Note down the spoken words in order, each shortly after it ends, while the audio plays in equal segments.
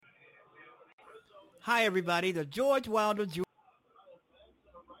Hi everybody, the George Wilder Jr.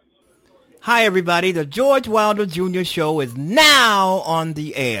 Hi everybody, the George Wilder Jr. Show is now on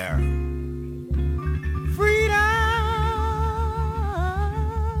the air. Freedom.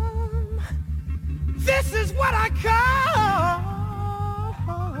 This is what I call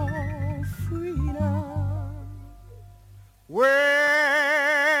freedom. Well,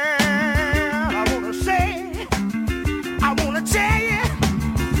 I wanna say, I wanna tell you,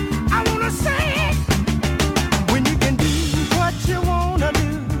 I wanna say, when you can do what you wanna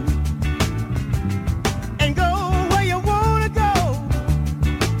do and go where you wanna go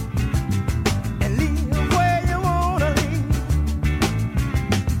and live where you wanna live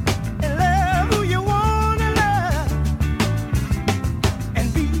and love who you wanna love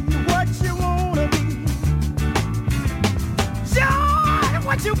and be what you wanna be. Join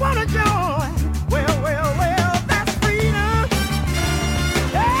what you wanna join. Well, well, well, that's freedom.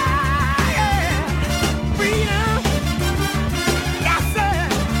 Yeah, yeah. Freedom. Yes, sir.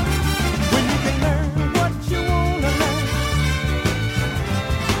 When you can learn what you wanna learn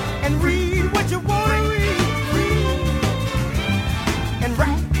and read what you wanna read and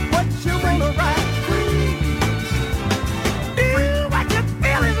write what you wanna write. Do what you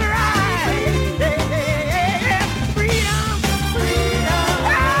feel is right. Yeah, yeah, yeah. Freedom. Freedom.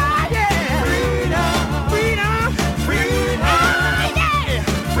 Ah, yeah. Freedom. Freedom. Freedom. Ah, yeah.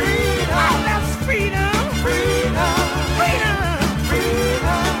 Freedom. Oh, that's freedom. Freedom. Freedom.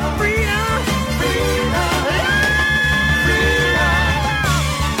 Freedom. Freedom. Freedom.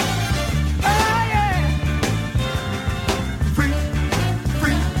 Ah, yeah. Free.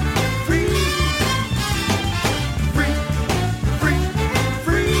 Free. Free. Free. Free. Free.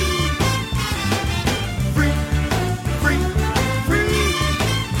 Free. Free. Free.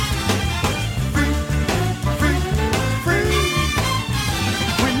 Free. Free. Free.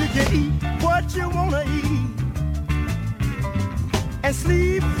 When you can eat what you wanna eat and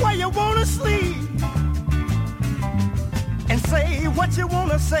sleep where you wanna sleep and say what you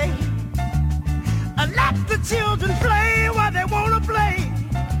wanna say and let the children play while they wanna play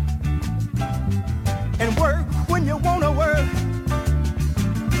and work when you wanna work,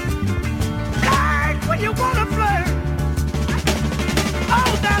 flirt when you wanna flirt.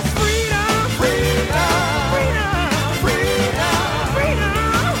 Oh, that's freedom. Freedom. Freedom. Freedom. Freedom.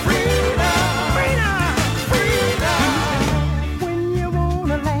 Freedom. Freedom. When you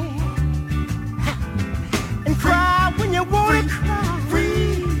wanna laugh and cry when you wanna cry.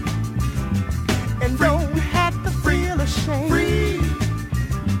 Free. And don't have to feel ashamed. Free.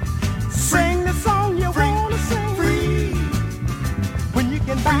 Sing the song you wanna sing. Free. When you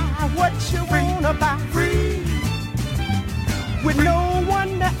can buy what you wanna buy. Free. With no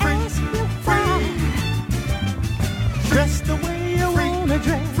one to ask you why. Dress the way you wanna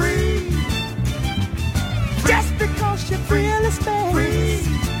dress. Free. Just because you feel it's best. Free.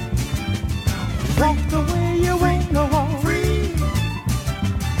 Walk the way you wanna walk. Free.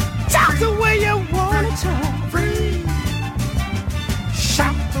 Talk the way you wanna talk. Free.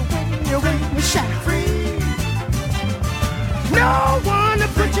 Shout the way you wanna shout. Free. No one to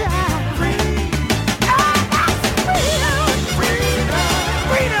put you out. Free. Ah, that's freedom. Freedom.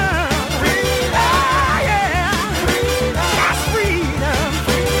 Freedom. Freedom. Ah, yeah. Freedom. That's freedom.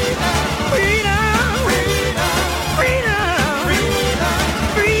 Freedom. Freedom. Freedom. Freedom.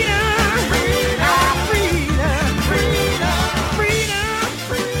 Freedom. Freedom. Ah, freedom. Freedom. Freedom.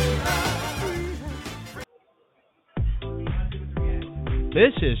 Freedom.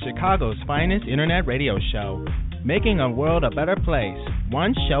 This is Chicago's finest internet radio show, making a world a better place,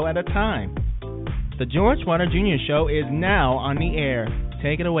 one show at a time. The George Wilder Jr. Show is now on the air.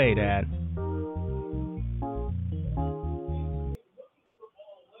 Take it away, Dad.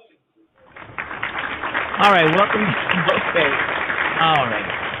 All right, welcome. Okay. All right.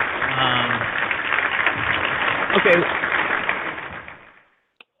 Okay.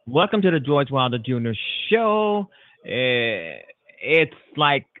 Welcome to the George Wilder Jr. Show. It's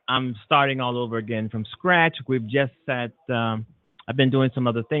like I'm starting all over again from scratch. We've just said I've been doing some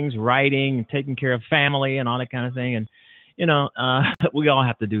other things, writing, taking care of family, and all that kind of thing. And we all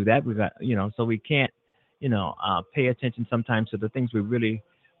have to do that. We got so we can't pay attention sometimes to the things we really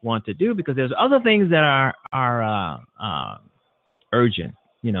want to do because there's other things that are urgent,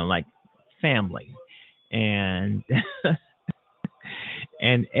 like family and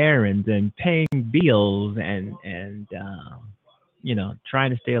and errands and paying bills and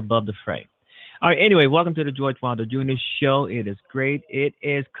trying to stay above the fray. All right, anyway, welcome to the George Wilder Jr. Show. It is great. It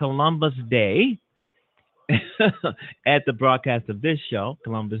is Columbus Day at the broadcast of this show,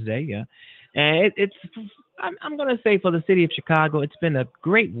 Columbus Day, yeah. And I'm going to say for the city of Chicago, it's been a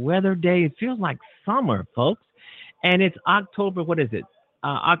great weather day. It feels like summer, folks. And it's October, what is it?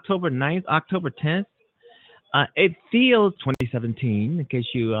 October 9th, October 10th. It feels 2017, in case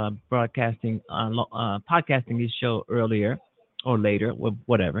you podcasting this show earlier or later,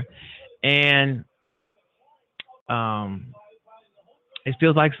 whatever. And it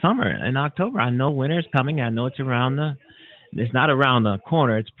feels like summer in October. I know winter is coming. I know it's not around the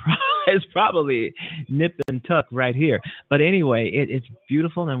corner. It's probably nip and tuck right here. But anyway, it's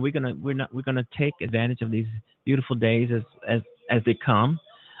beautiful, and we're gonna take advantage of these beautiful days as they come.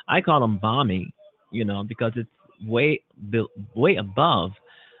 I call them balmy, because it's way above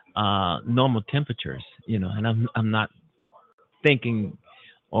normal temperatures, and I'm not thinking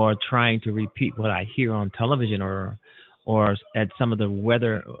or trying to repeat what I hear on television or at some of the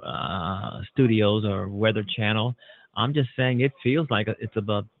weather studios or weather channel. I'm just saying it feels like it's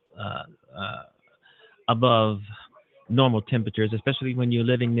above normal temperatures, especially when you're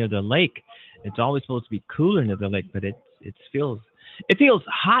living near the lake. It's always supposed to be cooler near the lake, but it feels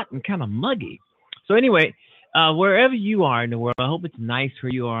hot and kind of muggy. So anyway, wherever you are in the world, I hope it's nice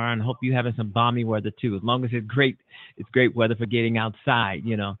where you are, and I hope you're having some balmy weather too. As long as it's great weather for getting outside,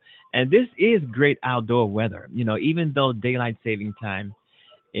 And this is great outdoor weather, even though daylight saving time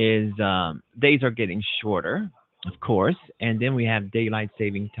is days are getting shorter, of course, and then we have daylight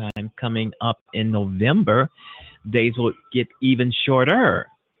saving time coming up in November. Days will get even shorter.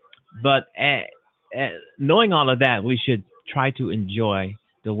 But knowing all of that, we should try to enjoy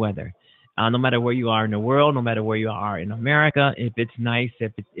the weather. No matter where you are in the world, no matter where you are in America, if it's nice,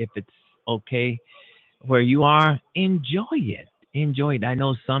 if it's okay where you are, enjoy it. Enjoy it. I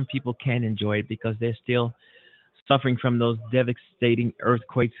know some people can't enjoy it because they're still suffering from those devastating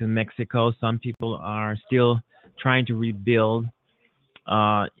earthquakes in Mexico. Some people are still trying to rebuild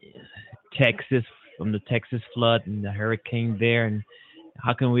Texas from the Texas flood and the hurricane there. And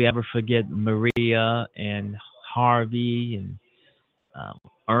how can we ever forget Maria and Harvey and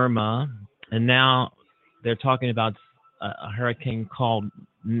Irma? And now they're talking about a hurricane called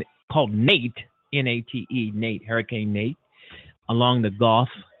Nate, N-A-T-E, Nate, Hurricane Nate, along the Gulf,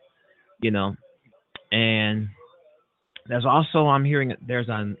 and there's also, I'm hearing there's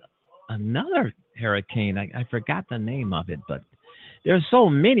another hurricane. I forgot the name of it, but there's so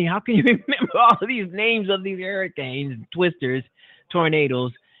many. How can you remember all of these names of these hurricanes, twisters,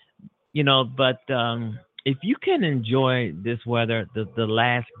 tornadoes, but if you can enjoy this weather, the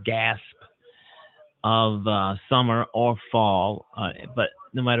last gasp of summer or fall, but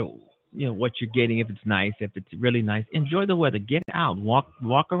no matter what you're getting, if it's nice, if it's really nice, enjoy the weather. Get out, walk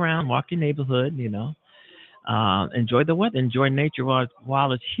around, walk your neighborhood, enjoy the weather, enjoy nature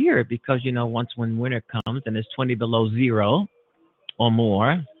while it's here, because once when winter comes and it's 20 below zero or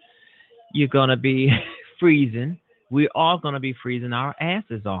more, you're gonna be freezing. We're all gonna be freezing our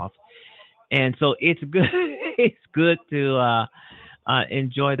asses off, and so it's good. It's good to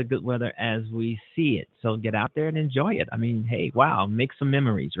enjoy the good weather as we see it. So get out there and enjoy it. I mean, hey, wow, make some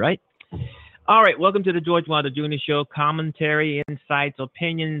memories, right? All right, welcome to the George Wilder Jr. Show. Commentary, insights,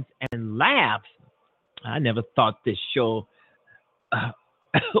 opinions, and laughs. I never thought this show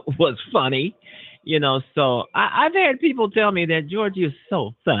was funny, so I've had people tell me that, George, you're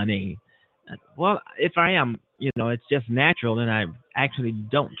so funny. Well, if I am, it's just natural, and I actually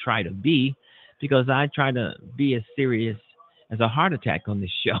don't try to be, because I try to be as serious as a heart attack on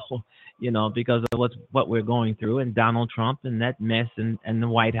this show, because of what we're going through, and Donald Trump and that mess and the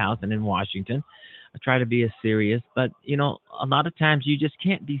White House and in Washington. I try to be as serious, but, a lot of times you just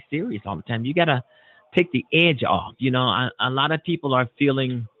can't be serious all the time. You got to take the edge off. A lot of people are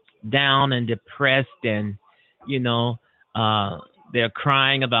feeling down and depressed, and, they're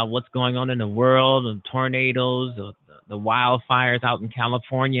crying about what's going on in the world, and tornadoes, the wildfires out in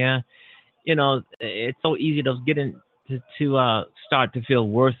California. It's so easy to get in to start to feel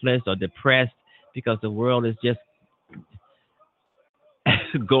worthless or depressed, because the world is just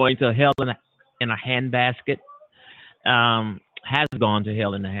going to hell in a handbasket. Has gone to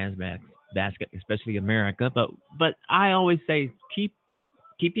hell in a handbasket, especially America. But I always say keep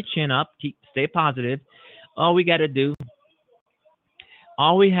your chin up, stay positive. All we have to do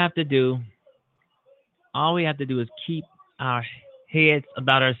is keep our heads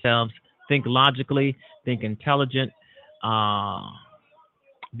about ourselves, think logically, think intelligent,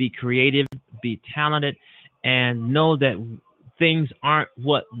 be creative, be talented, and know that things aren't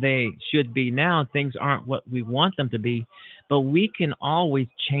what they should be now. Things aren't what we want them to be, but we can always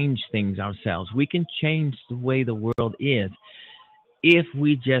change things ourselves. We can change the way the world is if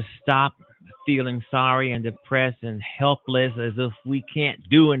we just stop feeling sorry and depressed and helpless as if we can't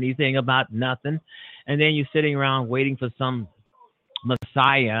do anything about nothing. And then you're sitting around waiting for some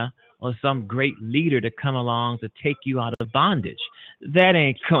Messiah or some great leader to come along to take you out of bondage. That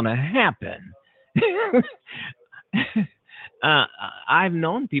ain't gonna happen. I've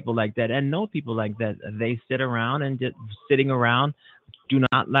known people like that and know people like that. They sit around and just sitting around, do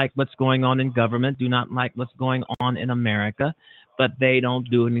not like what's going on in government, do not like what's going on in America, but they don't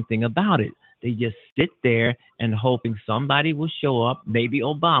do anything about it. They just sit there and hoping somebody will show up, maybe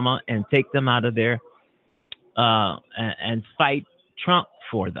Obama, and take them out of there and fight Trump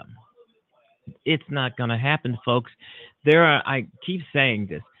for them. It's not going to happen, folks. I keep saying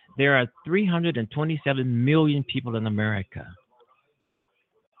this, there are 327 million people in America.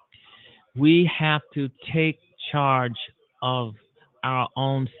 We have to take charge of our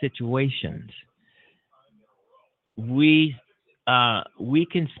own situations. We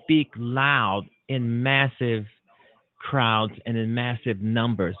can speak loud in massive crowds and in massive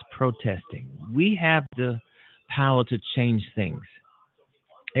numbers protesting. We have the power to change things.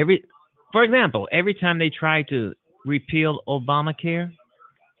 For example, every time they try to repeal Obamacare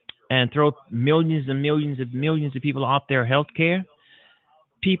and throw millions and millions and millions of people off their health care,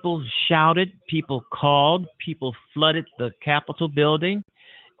 people shouted, people called, people flooded the Capitol building.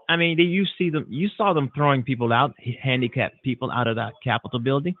 I mean, you saw them throwing people out, handicapped people out of that Capitol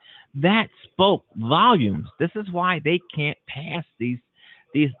building. That spoke volumes. This is why they can't pass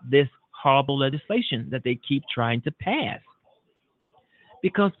this horrible legislation that they keep trying to pass.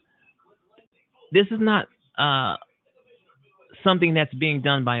 Because this is not something that's being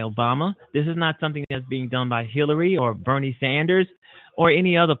done by Obama. This is not something that's being done by Hillary or Bernie Sanders or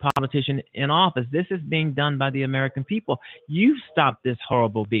any other politician in office. This is being done by the American people. You stopped this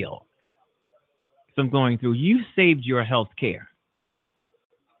horrible bill from going through. You saved your health care.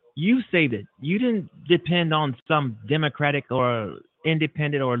 You saved it. You didn't depend on some Democratic or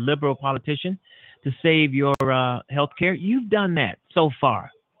independent or liberal politician to save your health care. You've done that so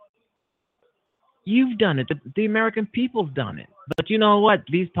far. You've done it. The American people have done it. But you know what?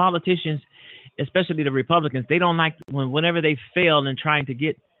 These politicians, especially the Republicans, they don't like whenever they fail in trying to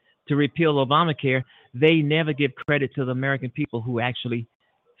get to repeal Obamacare, they never give credit to the American people who actually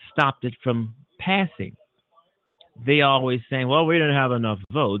stopped it from passing. They always saying, well, we didn't have enough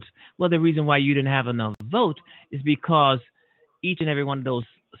votes. Well, the reason why you didn't have enough votes is because each and every one of those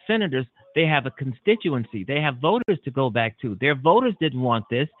senators, they have a constituency. They have voters to go back to. Their voters didn't want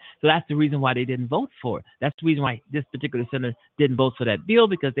this, so that's the reason why they didn't vote for it. That's the reason why this particular senator didn't vote for that bill,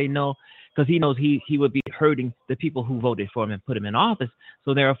 because he knows he would be hurting the people who voted for him and put him in office.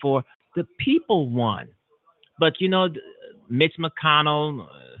 So therefore, the people won. But Mitch McConnell,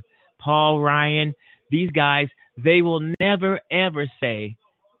 Paul Ryan, these guys, they will never ever say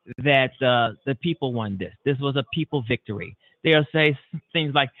that the people won this. This was a people victory. They'll say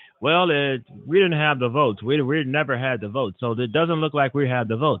things like, well, we didn't have the votes. We never had the votes. So it doesn't look like we had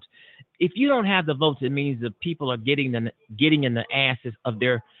the votes. If you don't have the votes, it means the people are getting in the asses of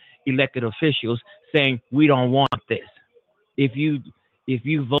their elected officials saying, we don't want this. If you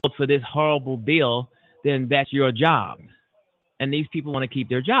vote for this horrible bill, then that's your job. And these people want to keep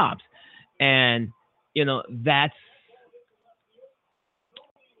their jobs. And, that's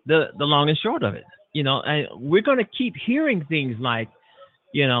the long and short of it. And we're going to keep hearing things like,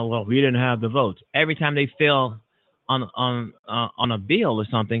 well, we didn't have the votes. Every time they fail on a bill or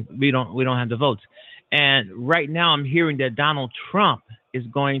something, we don't have the votes. And right now I'm hearing that Donald Trump is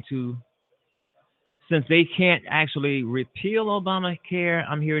going to, since they can't actually repeal Obamacare,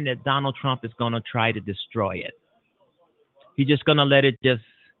 I'm hearing that Donald Trump is going to try to destroy it. He's just going to let it just,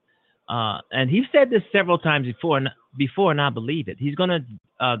 and he's said this several times before, and I believe it. He's going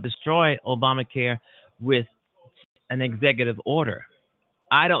to destroy Obamacare with an executive order.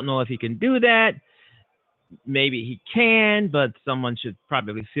 I don't know if he can do that. Maybe he can, but someone should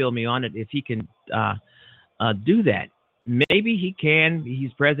probably fill me on it if he can do that. Maybe he can.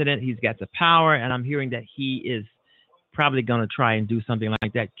 He's president. He's got the power, and I'm hearing that he is probably going to try and do something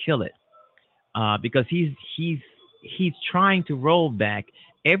like that, kill it, because he's trying to roll back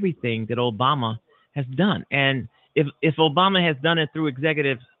everything that Obama has done. And if Obama has done it through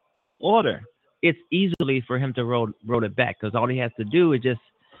executive order, it's easily for him to roll it back, because all he has to do is just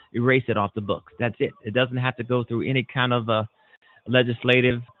erase it off the books. That's it. It doesn't have to go through any kind of a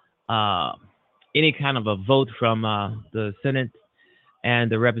legislative, any kind of a vote from the Senate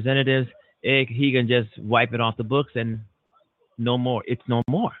and the representatives. He can just wipe it off the books and no more. It's no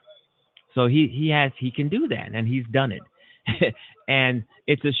more. So he can do that, and he's done it. And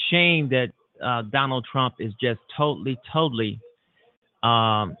it's a shame that Donald Trump is just totally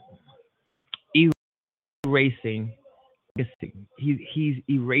erasing. He's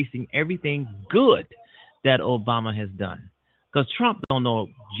erasing everything good that Obama has done. Because Trump don't know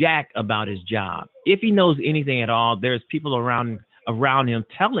jack about his job. If he knows anything at all, there's people around him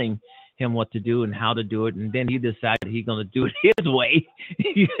telling him what to do and how to do it, and then he decided he's going to do it his way,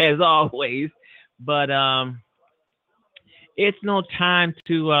 as always. But it's no time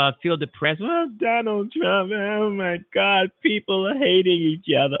to feel depressed. Well, Donald Trump, oh my God, people are hating each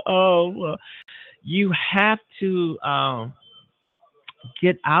other. Oh, well, you have to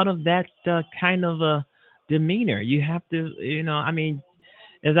get out of that kind of a demeanor. You have to, I mean,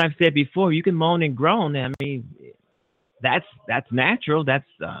 as I've said before, you can moan and groan. I mean, that's natural. That's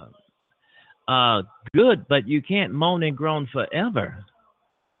good, but you can't moan and groan forever.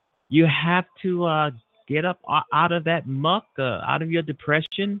 You have to get up out of that muck, out of your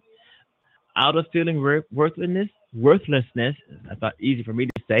depression, out of feeling worthlessness. I thought easy for me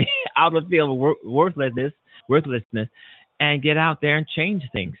to say, out of feeling worthlessness, and get out there and change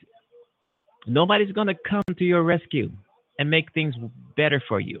things. Nobody's going to come to your rescue and make things better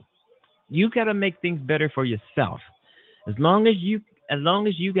for you. You got to make things better for yourself. As long as you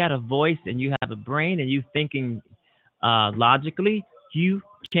got a voice and you have a brain and you thinking logically, you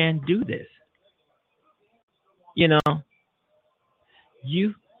can do this. You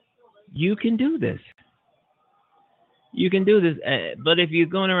can do this. You can do this. But if you're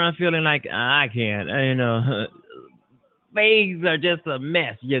going around feeling like I can't, things are just a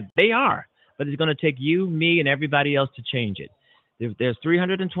mess. Yeah, they are. But it's going to take you, me, and everybody else to change it. There's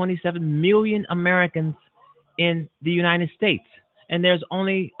 327 million Americans in the United States, and there's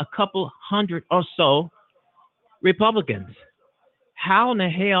only a couple hundred or so Republicans. How in the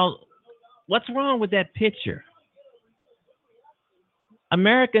hell, what's wrong with that picture?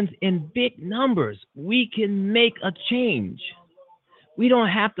 Americans in big numbers, we can make a change. We don't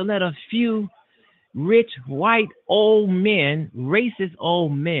have to let a few rich, white, old men, racist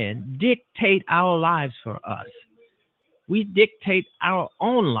old men, dictate our lives for us. We dictate our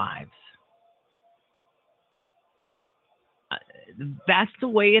own lives. That's the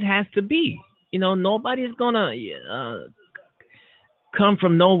way it has to be. Nobody's going to come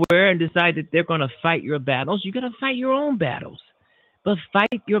from nowhere and decide that they're going to fight your battles. You got to fight your own battles. But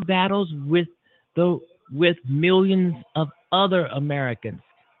fight your battles with millions of other Americans.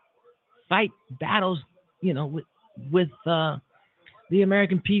 Fight battles, with the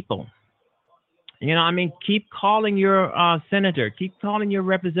American people. Keep calling your senator, keep calling your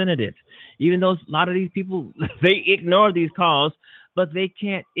representative. Even though a lot of these people, they ignore these calls, but they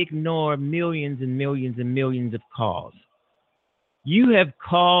can't ignore millions and millions and millions of calls. You have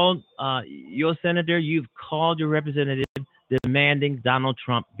called your senator, you've called your representative demanding Donald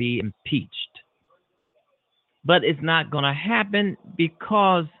Trump be impeached. But it's not going to happen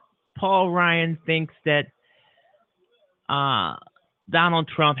because Paul Ryan thinks that Donald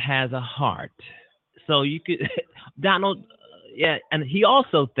Trump has a heart. So you could, and he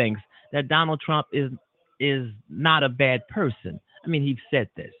also thinks that Donald Trump is not a bad person. He said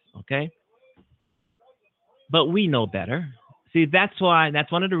this, okay? But we know better. See, that's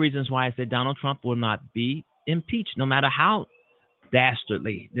one of the reasons why I said Donald Trump will not be impeached, no matter how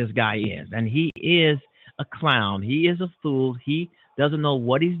dastardly this guy is. And he is a clown. He is a fool. He doesn't know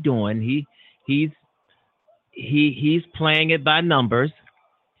what he's doing. He's playing it by numbers.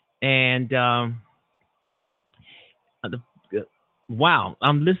 And wow,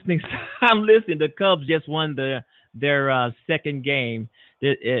 I'm listening. The Cubs just won their second game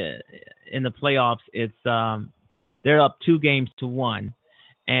in the playoffs. It's they're up 2-1,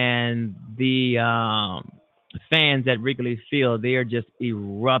 and the fans at Wrigley Field, they are just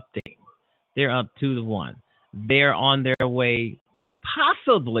erupting. They're up 2-1. They're on their way,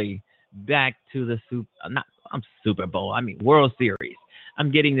 possibly back to the Super Bowl. World Series. I'm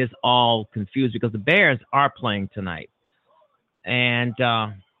getting this all confused because the Bears are playing tonight, and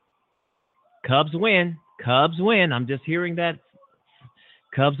Cubs win. Cubs win. I'm just hearing that.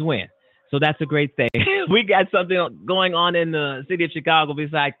 Cubs win. So that's a great thing. We got something going on in the city of Chicago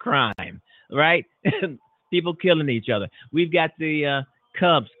besides crime, right? People killing each other. We've got the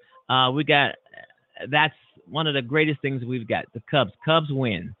Cubs. That's one of the greatest things we've got. The Cubs. Cubs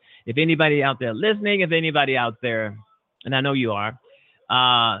win. If anybody out there listening, if anybody out there, and I know you are,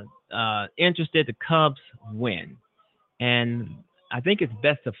 interested, the Cubs win. And I think it's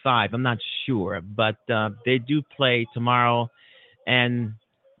best of 5. I'm not sure, but they do play tomorrow, and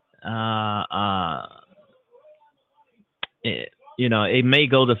it may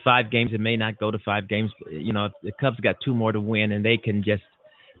go to 5 games. It may not go to 5 games. If the Cubs got 2 more to win, and they can just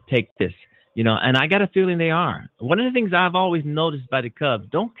take this And I got a feeling they are. One of the things I've always noticed by the Cubs,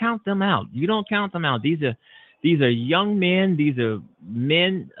 don't count them out. You don't count them out. These are young men. These are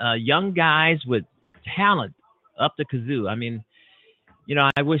men, young guys with talent up the kazoo. I mean,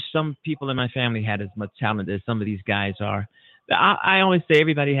 I wish some people in my family had as much talent as some of these guys are. I always say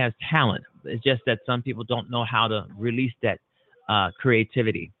everybody has talent. It's just that some people don't know how to release that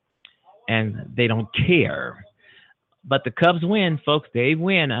creativity, and they don't care. But the Cubs win, folks. They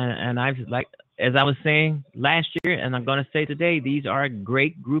win, and as I was saying last year, and I'm going to say today, these are a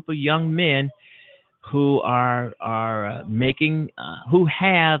great group of young men who are making, who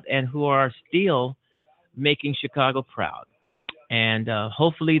have, and who are still making Chicago proud. And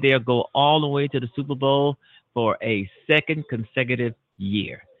hopefully they'll go all the way to the Super Bowl for a second consecutive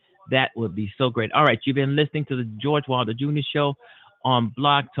year. That would be so great. All right, you've been listening to the George Wilder Jr. Show on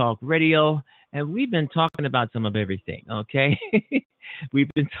Blog Talk Radio. And we've been talking about some of everything, okay? We've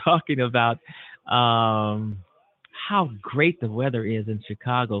been talking about how great the weather is in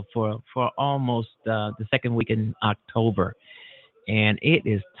Chicago for almost the second week in October. And it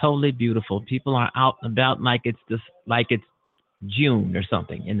is totally beautiful. People are out and about like it's June or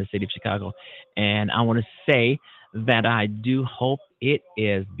something in the city of Chicago. And I want to say that I do hope it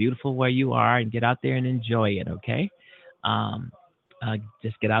is beautiful where you are, and get out there and enjoy it, okay?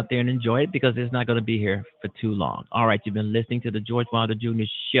 Just get out there and enjoy it, because it's not going to be here for too long. All right, you've been listening to the George Wilder Jr.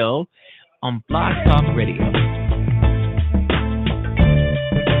 Show on Blog Talk Radio.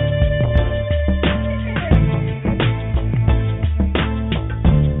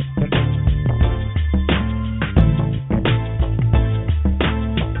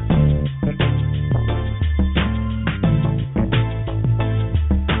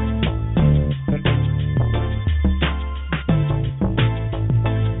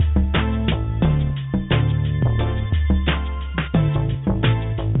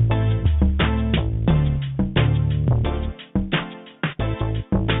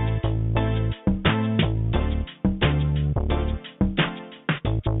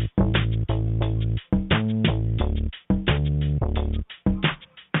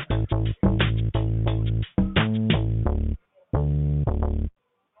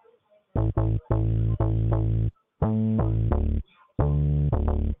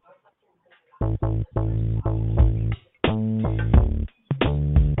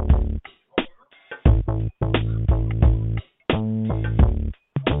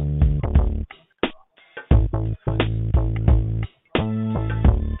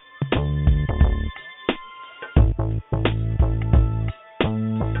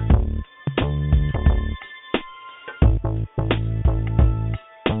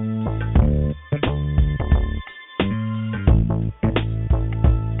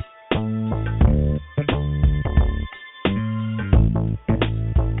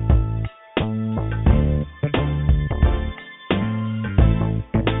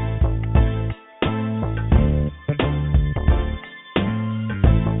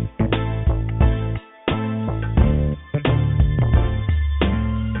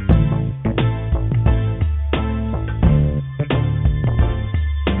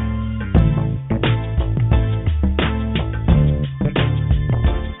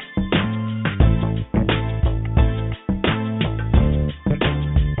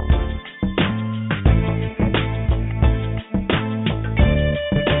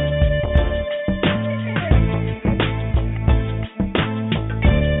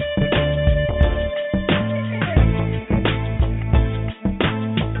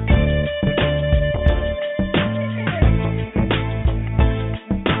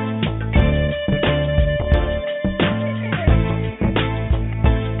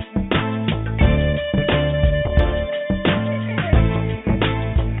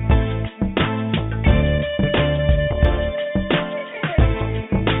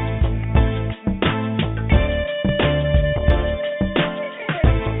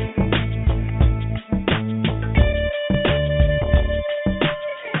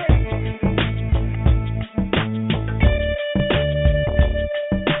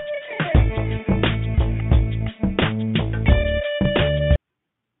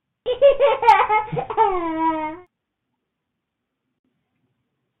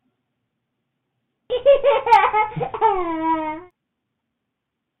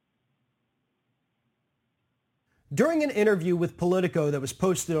 During an interview with Politico that was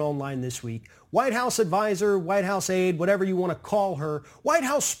posted online this week, White House advisor, White House aide, whatever you want to call her, White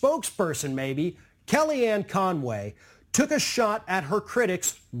House spokesperson maybe, Kellyanne Conway, took a shot at her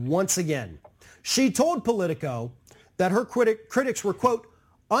critics once again. She told Politico that her critics were, quote,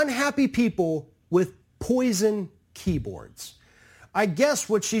 unhappy people with poison keyboards. I guess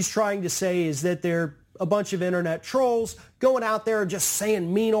what she's trying to say is that they're a bunch of internet trolls going out there and just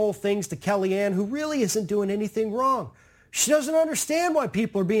saying mean old things to Kellyanne, who really isn't doing anything wrong. She doesn't understand why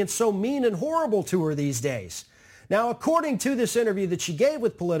people are being so mean and horrible to her these days. Now, according to this interview that she gave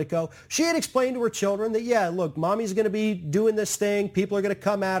with Politico, she had explained to her children that, yeah, look, mommy's going to be doing this thing. People are going to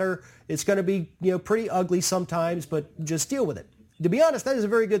come at her. It's going to be, pretty ugly sometimes, but just deal with it. To be honest, that is a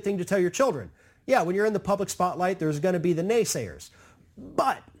very good thing to tell your children. Yeah, when you're in the public spotlight, there's going to be the naysayers.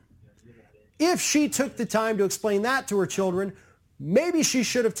 But if she took the time to explain that to her children, maybe she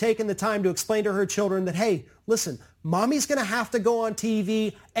should have taken the time to explain to her children that, hey, listen, mommy's going to have to go on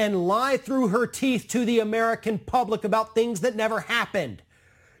TV and lie through her teeth to the American public about things that never happened.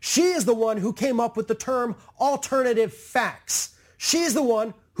 She is the one who came up with the term alternative facts. She's the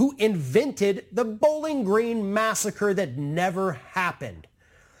one who invented the Bowling Green massacre that never happened.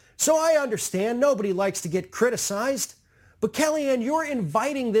 So I understand nobody likes to get criticized, but Kellyanne, you're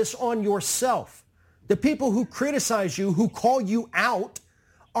inviting this on yourself. The people who criticize you, who call you out,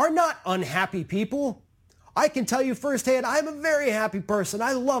 are not unhappy people. I can tell you firsthand, I'm a very happy person.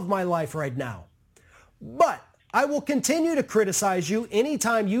 I love my life right now. But I will continue to criticize you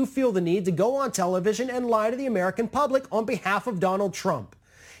anytime you feel the need to go on television and lie to the American public on behalf of Donald Trump.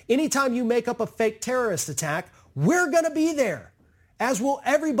 Anytime you make up a fake terrorist attack, we're going to be there, as will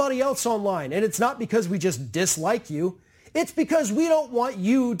everybody else online. And it's not because we just dislike you. It's because we don't want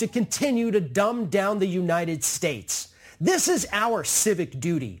you to continue to dumb down the United States. This is our civic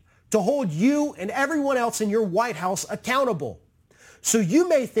duty, to hold you and everyone else in your White House accountable. So you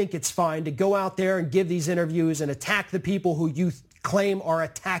may think it's fine to go out there and give these interviews and attack the people who you claim are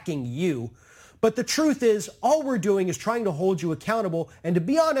attacking you. But the truth is, all we're doing is trying to hold you accountable and, to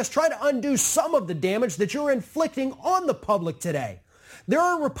be honest, try to undo some of the damage that you're inflicting on the public today. There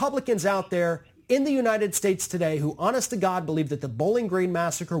are Republicans out there in the United States today who, honest to God, believe that the Bowling Green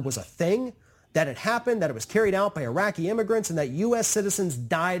massacre was a thing, that it happened, that it was carried out by Iraqi immigrants, and that U.S. citizens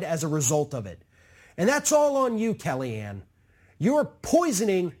died as a result of it. And that's all on you, Kellyanne. You're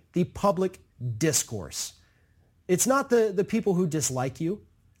poisoning the public discourse. It's not the people who dislike you.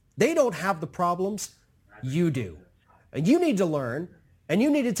 They don't have the problems. You do. And you need to learn, and you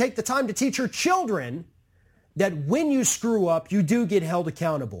need to take the time to teach your children that when you screw up, you do get held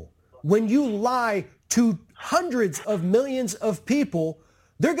accountable. When you lie to hundreds of millions of people,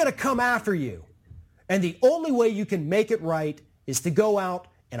 they're going to come after you. And the only way you can make it right is to go out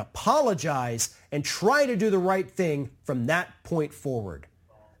and apologize and try to do the right thing from that point forward.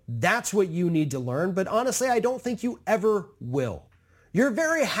 That's what you need to learn. But honestly, I don't think you ever will. You're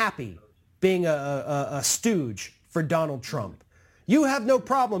very happy being a stooge for Donald Trump. You have no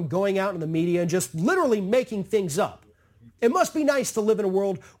problem going out in the media and just literally making things up. It must be nice to live in a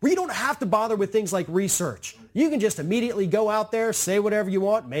world where you don't have to bother with things like research. You can just immediately go out there, say whatever you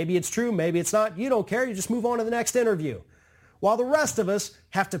want. Maybe it's true, maybe it's not. You don't care. You just move on to the next interview. While the rest of us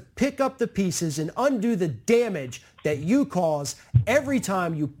have to pick up the pieces and undo the damage that you cause every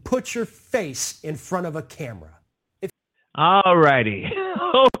time you put your face in front of a camera. All righty.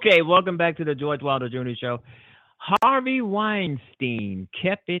 Okay, welcome back to the George Wilder Jr. Show. Harvey Weinstein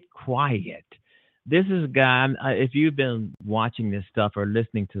kept it quiet. This is a guy, if you've been watching this stuff or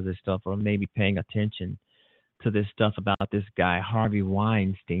listening to this stuff or maybe paying attention to this stuff about this guy, Harvey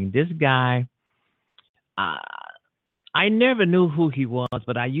Weinstein, this guy, I never knew who he was,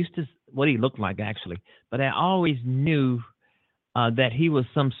 but I used to, what he looked like actually, but I always knew that he was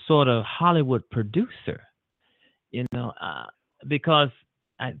some sort of Hollywood producer, because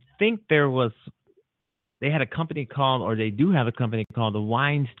I think they had a company called, or they do have a company called the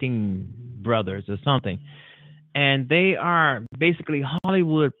Weinstein Brothers or something. And they are basically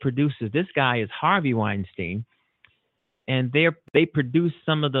Hollywood producers. This guy is Harvey Weinstein. And they produce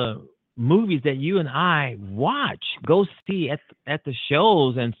some of the movies that you and I watch, go see at the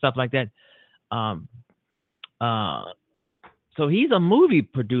shows and stuff like that. So he's a movie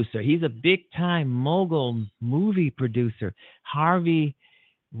producer. He's a big-time mogul movie producer. Harvey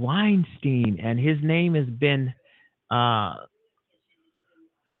Weinstein, and his name has been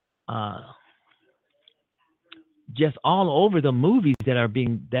just all over the movies that have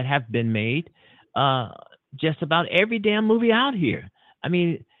been made. Just about every damn movie out here. I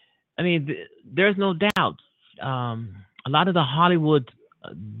mean, there's no doubt. A lot of the Hollywood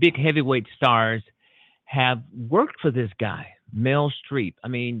big heavyweight stars have worked for this guy, Meryl Streep.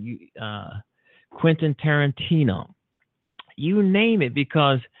 Quentin Tarantino. You name it,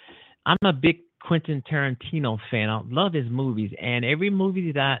 because I'm a big Quentin Tarantino fan. I love his movies, and every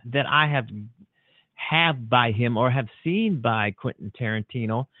movie that I have by him or have seen by Quentin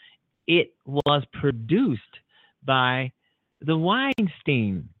Tarantino, it was produced by the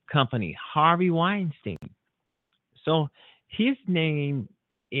Weinstein Company, Harvey Weinstein. So his name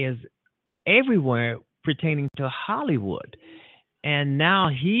is everywhere pertaining to Hollywood. And now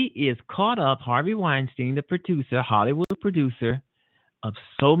he is caught up, Harvey Weinstein, the producer, Hollywood producer of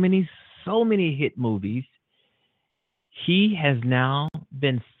so many hit movies. He has now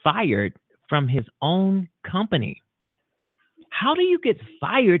been fired from his own company. How do you get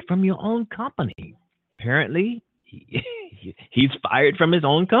fired from your own company? Apparently, he's fired from his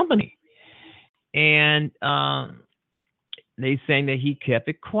own company. And they saying that he kept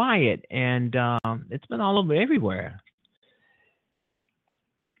it quiet, and it's been all over everywhere.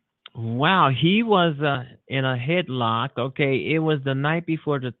 Wow, he was in a headlock. Okay, it was the night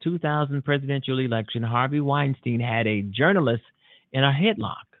before the 2000 presidential election. Harvey Weinstein had a journalist in a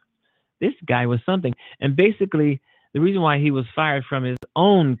headlock. This guy was something. And basically, the reason why he was fired from his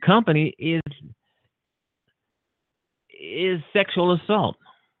own company is sexual assault.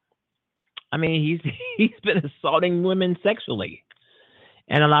 I mean, he's been assaulting women sexually.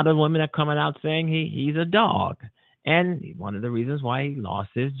 And a lot of women are coming out saying he's a dog. And one of the reasons why he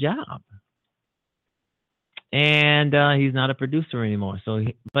lost his job. And he's not a producer anymore. So,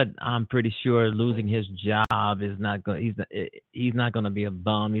 but I'm pretty sure losing his job is not going. He's not going to be a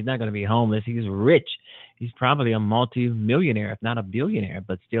bum. He's not going to be homeless. He's rich. He's probably a multi-millionaire, if not a billionaire.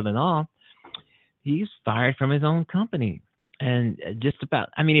 But still, in all, he's fired from his own company. And just about,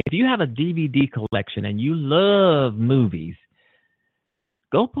 I mean, if you have a DVD collection and you love movies,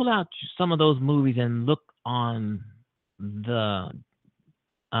 go pull out some of those movies and look on the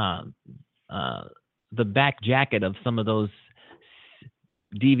back jacket of some of those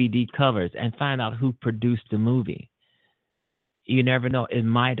DVD covers and find out who produced the movie. You never know. It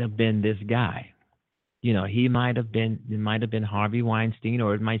might have been this guy. You know, it might have been Harvey Weinstein,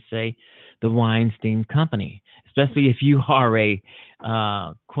 or it might say the Weinstein Company, especially if you are a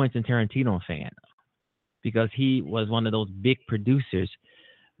Quentin Tarantino fan, because he was one of those big producers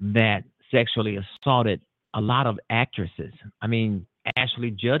that sexually assaulted a lot of actresses. I mean,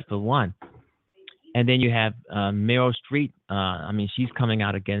 Ashley Judd for one. And then you have Meryl Streep. I mean, she's coming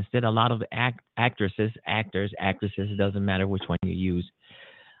out against it. A lot of actresses, it doesn't matter which one you use,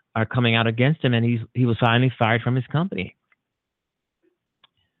 are coming out against him. And he was finally fired from his company.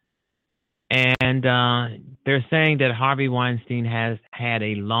 And they're saying that Harvey Weinstein has had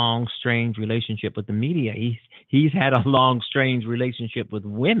a long, strange relationship with the media. He's had a long, strange relationship with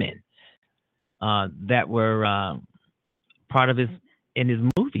women that were part of his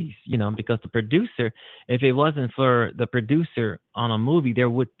movies, you know, because the producer, if it wasn't for the producer on a movie, there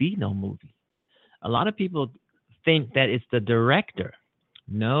would be no movie. A lot of people think that it's the director.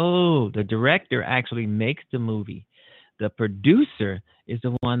 No, the director actually makes the movie. The producer is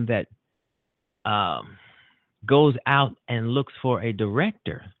the one that goes out and looks for a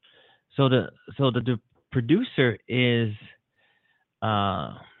director. So the producer is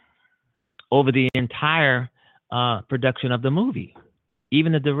over the entire production of the movie.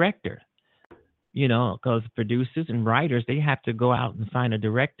 Even the director, you know, because producers and writers, they have to go out and find a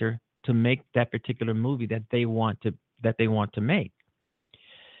director to make that particular movie that they want to make.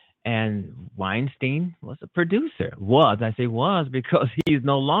 And Weinstein was a producer. I say was because he's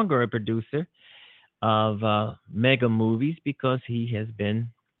no longer a producer of mega movies because he has been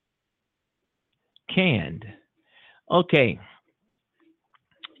canned. Okay.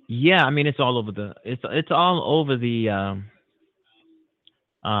 Yeah, I mean, it's all over the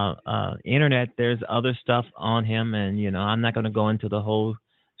internet. There's other stuff on him, and you know, I'm not going to go into the whole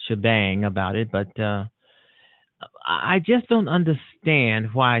shebang about it, but I just don't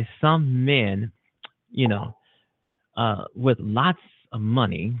understand why some men, you know, with lots of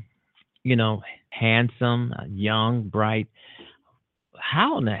money, you know, handsome, young, bright,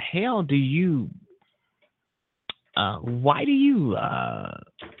 how in the hell do you why do you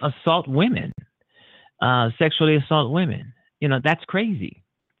assault women, sexually assault women? You know, that's crazy.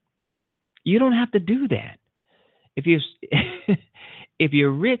 You don't have to do that. If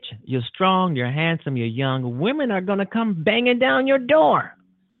you're rich, you're strong, you're handsome, you're young, women are going to come banging down your door.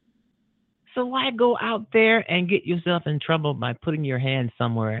 So why go out there and get yourself in trouble by putting your hand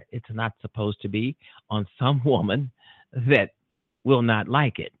somewhere it's not supposed to be on some woman that will not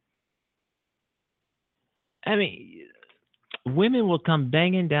like it? I mean, women will come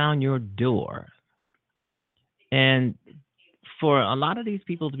banging down your door. And for a lot of these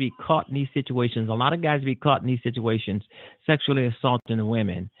people to be caught in these situations, a lot of guys to be caught in these situations, sexually assaulting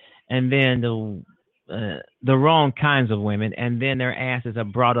women, and then the wrong kinds of women, and then their asses are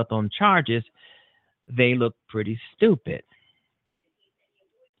brought up on charges, they look pretty stupid.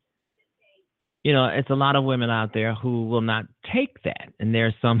 it's a lot of women out there who will not take that, and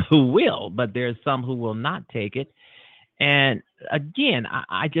there's some who will, but there's some who will not take it. And again,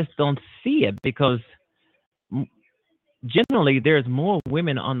 I just don't see it because generally there's more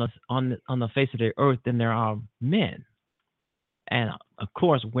women on the face of the earth than there are men, and of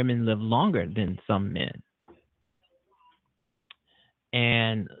course, women live longer than some men.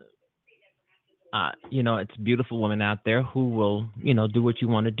 And it's beautiful women out there who will, do what you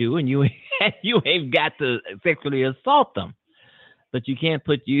want to do, and you you ain't got to sexually assault them, but you can't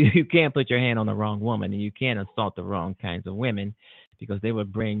put your hand on the wrong woman, and you can't assault the wrong kinds of women because they will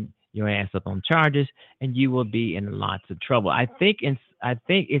bring your ass up on charges, and you will be in lots of trouble. I think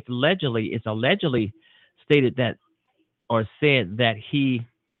it's allegedly stated that or said that he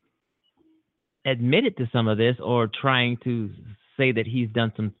admitted to some of this or trying to say that he's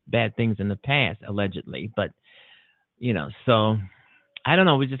done some bad things in the past, allegedly. But, so I don't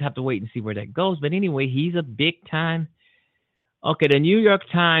know. We just have to wait and see where that goes. But anyway, he's a big time. Okay, the New York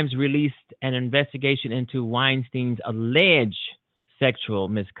Times released an investigation into Weinstein's alleged sexual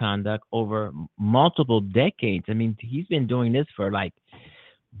misconduct over multiple decades. I mean, he's been doing this for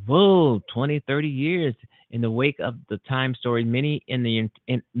 20, 30 years. In the wake of the Times story, many in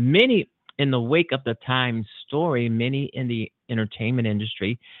the entertainment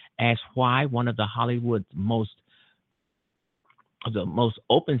industry asked why one of the Hollywood's most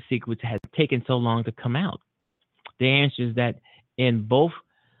open secrets has taken so long to come out. The answer is that in both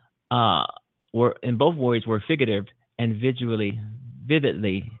words were figurative and vividly,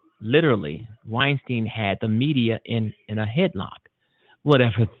 literally. Weinstein had the media in a headlock,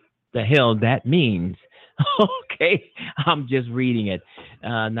 whatever the hell that means. Okay, I'm just reading it,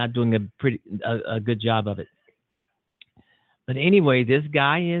 not doing a good job of it. But anyway, this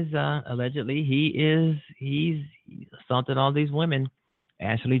guy is allegedly he's assaulted all these women.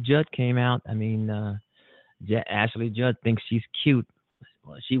 Ashley Judd came out. I mean, Ashley Judd thinks she's cute.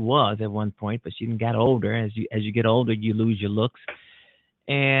 Well, she was at one point, but she got older. As you get older, you lose your looks,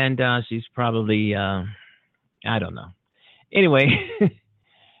 and she's probably I don't know. Anyway,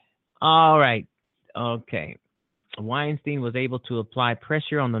 all right. Okay. Weinstein was able to apply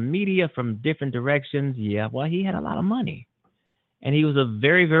pressure on the media from different directions. Yeah, well, he had a lot of money. And he was a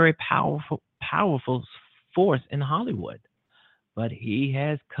very, very powerful force in Hollywood. But he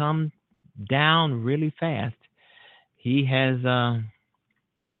has come down really fast. He has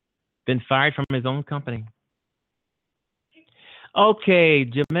been fired from his own company. Okay,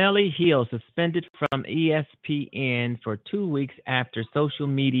 Jemele Hill suspended from ESPN for 2 weeks after social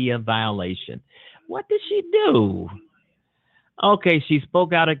media violation. What did she do? Okay, she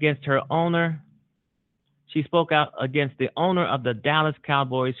spoke out against her owner. She spoke out against the owner of the Dallas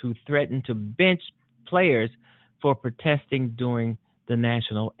Cowboys who threatened to bench players for protesting during the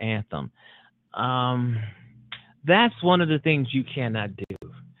national anthem. That's one of the things you cannot do.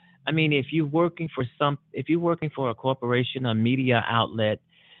 I mean, if you're working for a corporation, a media outlet,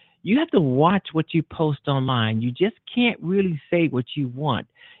 you have to watch what you post online. You just can't really say what you want.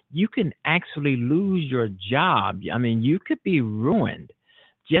 You can actually lose your job. I mean, you could be ruined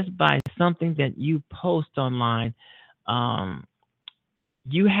just by something that you post online.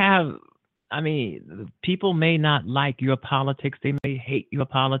 People may not like your politics. They may hate your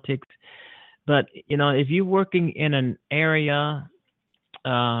politics. But, if you're working in an area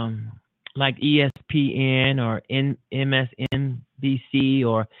like ESPN or MSNBC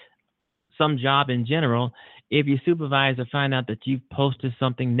or some job in general, if your supervisor find out that you've posted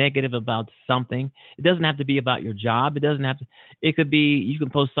something negative about something, it doesn't have to be about your job. It could be, you can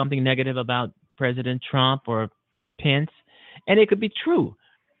post something negative about President Trump or Pence, and it could be true.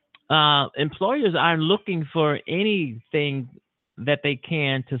 Employers are looking for anything that they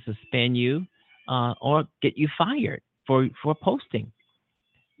can to suspend you or get you fired for posting.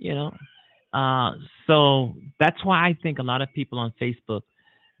 So that's why I think a lot of people on Facebook,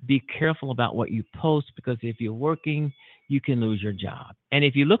 be careful about what you post, because if you're working, you can lose your job. And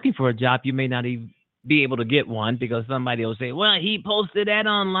if you're looking for a job, you may not even be able to get one because somebody will say, well, he posted that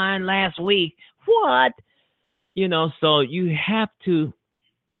online last week. What? So you have to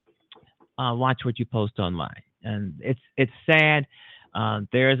watch what you post online. And it's sad.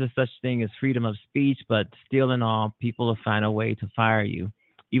 There is a such thing as freedom of speech, but still in all, people will find a way to fire you,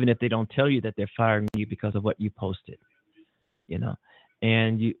 even if they don't tell you that they're firing you because of what you posted,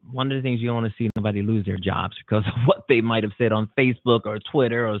 And one of the things you don't want to see nobody lose their jobs because of what they might have said on Facebook or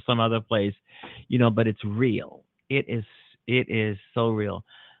Twitter or some other place, but it's real. It is so real.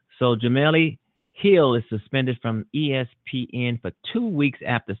 So Jemele Hill is suspended from ESPN for 2 weeks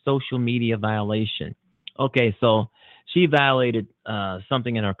after social media violation. Okay, so she violated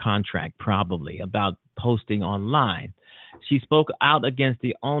something in her contract, probably about posting online. She spoke out against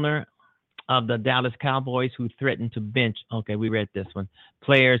the owner of the Dallas Cowboys, who threatened to bench, okay, we read this one,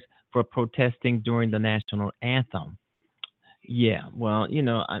 players for protesting during the national anthem. Yeah, well, you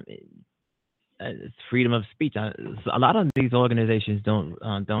know, it's freedom of speech. A lot of these organizations don't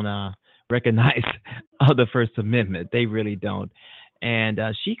recognize the First Amendment. They really don't. And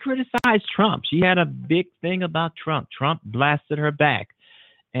she criticized Trump. She had a big thing about Trump. Trump blasted her back,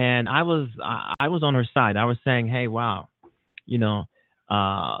 and I was on her side. I was saying, hey, wow, you know.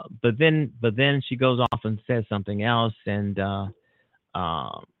 But then she goes off and says something else, and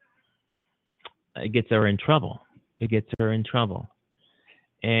it gets her in trouble.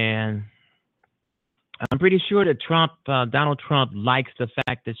 And I'm pretty sure that Donald Trump likes the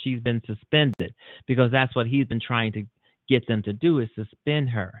fact that she's been suspended, because that's what he's been trying to get them to do, is suspend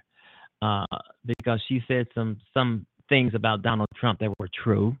her, because she said some things about Donald Trump that were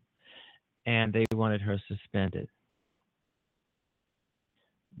true, and they wanted her suspended.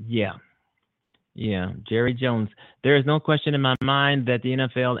 Yeah. Jerry Jones. There is no question in my mind that the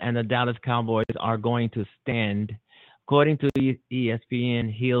NFL and the Dallas Cowboys are going to stand. According to ESPN,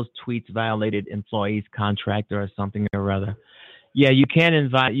 Hill's tweets violated employee's contract or something or other. Yeah, you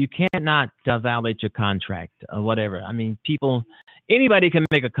cannot violate your contract or whatever. I mean, anybody can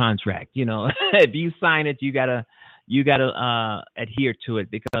make a contract. You know, if you sign it, you gotta adhere to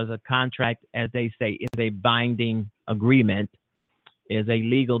it, because a contract, as they say, is a binding agreement, is a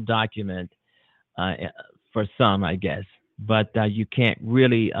legal document for some, I guess. But you can't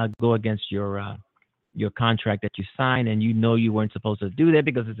really go against your contract that you sign, and you know you weren't supposed to do that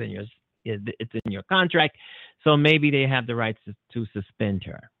because it's in your contract. So maybe they have the right to suspend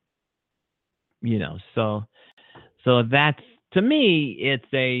her. You know, so that's, to me,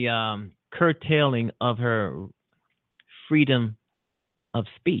 it's a curtailing of her freedom of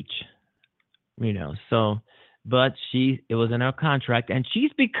speech. You know, so. But it was in her contract, and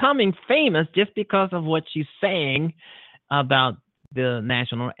she's becoming famous just because of what she's saying about the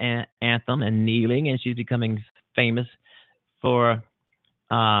national anthem and kneeling, and she's becoming famous for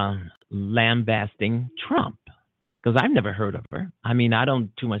lambasting Trump, because I've never heard of her. I mean, I don't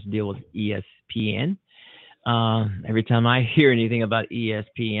too much deal with ESPN. Every time I hear anything about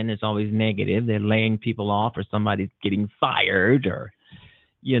ESPN, it's always negative. They're laying people off, or somebody's getting fired, or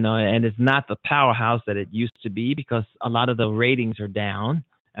you know, and it's not the powerhouse that it used to be, because a lot of the ratings are down.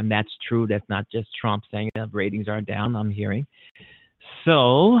 And that's true. That's not just Trump saying that ratings are down, I'm hearing.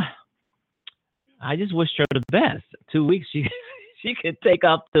 So I just wish her the best. 2 weeks, she could take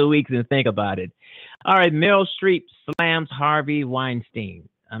up 2 weeks and think about it. All right, Meryl Streep slams Harvey Weinstein.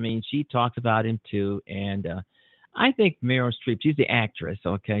 I mean, she talks about him too. And I think Meryl Streep, she's the actress,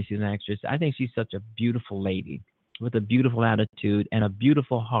 okay? She's an actress. I think she's such a beautiful lady, with a beautiful attitude and a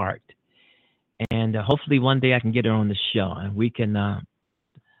beautiful heart. And hopefully one day I can get her on the show and we can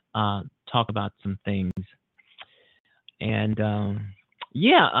talk about some things. And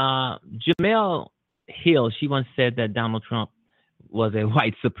Jemele Hill, she once said that Donald Trump was a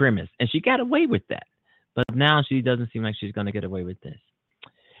white supremacist, and she got away with that. But now she doesn't seem like she's going to get away with this.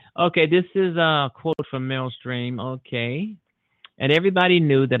 Okay, this is a quote from Meryl Streep. Okay. And everybody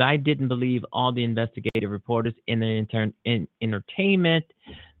knew that I didn't believe all the investigative reporters in the entertainment.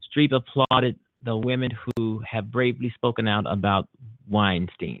 Streep applauded the women who have bravely spoken out about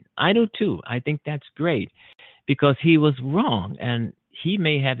Weinstein. I do too. I think that's great, because he was wrong, and he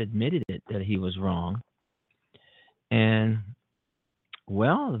may have admitted it, that he was wrong. And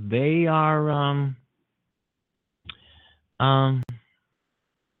well, they are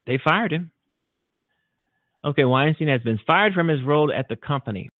they fired him. Okay, Weinstein has been fired from his role at the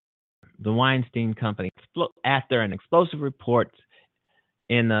company, the Weinstein Company, after an explosive report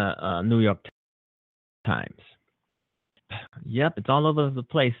in the New York Times. Yep, it's all over the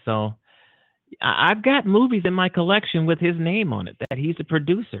place. So I've got movies in my collection with his name on it, that he's a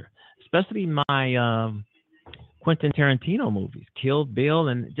producer, especially my Quentin Tarantino movies, Kill Bill,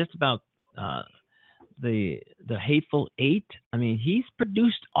 and just about the Hateful Eight. I mean, he's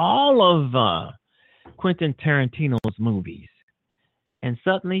produced all of Quentin Tarantino's movies, and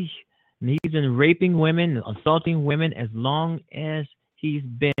suddenly he's been raping women, assaulting women, as long as he's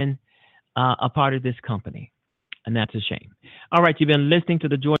been a part of this company, and that's a shame. All right, you've been listening to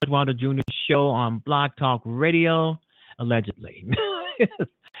the George Wilder Jr. Show on Blog Talk Radio, allegedly.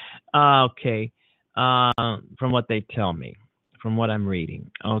 Okay, from what they tell me, from what I'm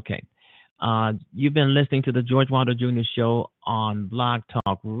reading. Okay, you've been listening to the George Wilder Jr. Show on Blog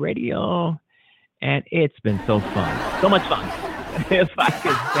Talk Radio. And it's been so fun. So much fun, if I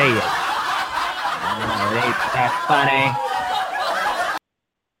could say it. Ain't that funny?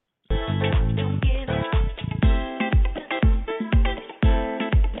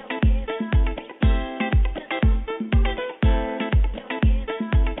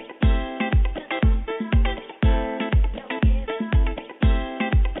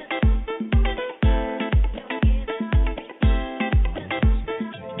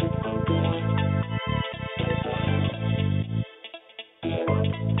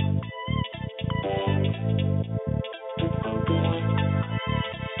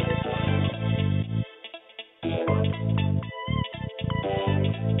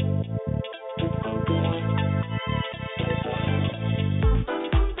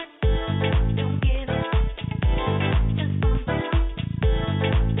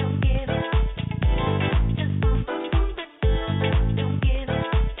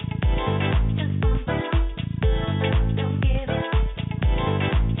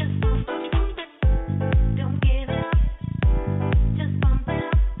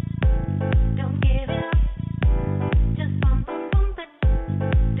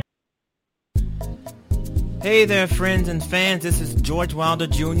 Hey there, friends and fans. This is George Wilder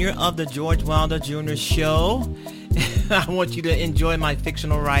Jr. of The George Wilder Jr. Show. I want you to enjoy my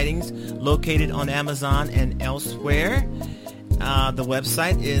fictional writings located on Amazon and elsewhere. The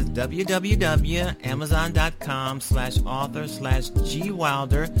website is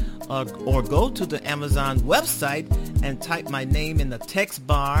www.amazon.com/author/gwilder or go to the Amazon website and type my name in the text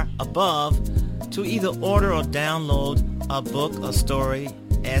bar above to either order or download a book, a story,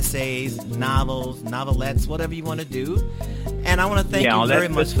 essays, novels, novelettes, whatever you want to do. And I want to thank you very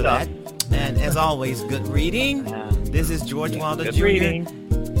much for that. And as always, good reading. This is George Wilder Jr. Reading.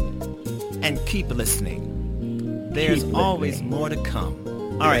 And keep listening. There's always more to come.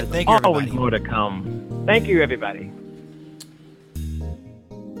 All right, thank you, everybody. Always more to come. Thank you, everybody.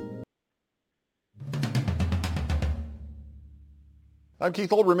 I'm Keith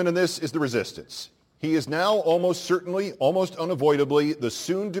Olbermann, and this is The Resistance. He is now almost certainly, almost unavoidably, the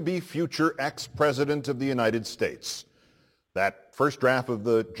soon-to-be future ex-president of the United States. That first draft of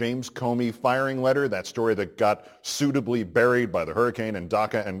the James Comey firing letter, that story that got suitably buried by the hurricane in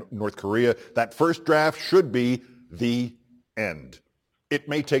Dhaka and North Korea, that first draft should be the end. It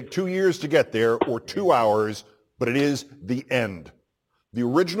may take 2 years to get there, or 2 hours, but it is the end. The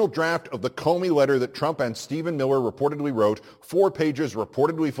original draft of the Comey letter that Trump and Stephen Miller reportedly wrote, 4 pages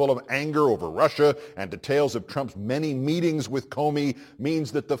reportedly full of anger over Russia and details of Trump's many meetings with Comey,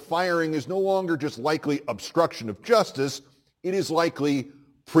 means that the firing is no longer just likely obstruction of justice, it is likely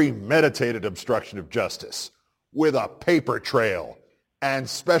premeditated obstruction of justice, with a paper trail. And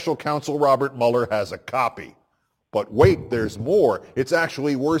special counsel Robert Mueller has a copy. But wait, there's more. It's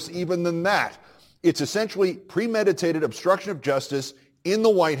actually worse even than that. It's essentially premeditated obstruction of justice in the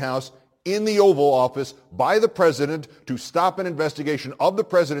White House, in the Oval Office, by the president to stop an investigation of the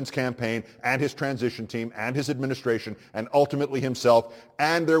president's campaign and his transition team and his administration and ultimately himself.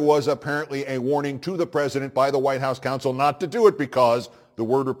 And there was apparently a warning to the president by the White House counsel not to do it because the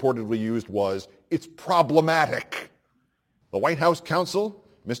word reportedly used was, it's problematic. The White House counsel,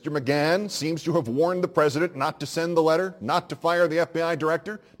 Mr. McGahn, seems to have warned the president not to send the letter, not to fire the FBI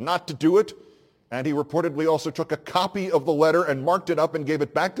director, not to do it. And he reportedly also took a copy of the letter and marked it up and gave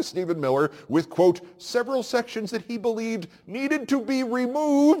it back to Stephen Miller with, quote, several sections that he believed needed to be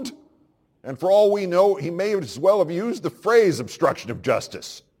removed. And for all we know, he may as well have used the phrase obstruction of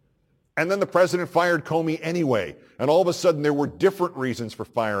justice. And then the president fired Comey anyway. And all of a sudden there were different reasons for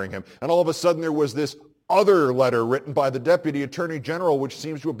firing him. And all of a sudden there was this other letter written by the Deputy Attorney General, which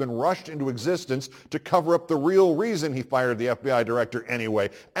seems to have been rushed into existence to cover up the real reason he fired the FBI director anyway.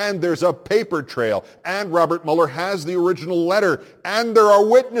 And there's a paper trail. And Robert Mueller has the original letter. And there are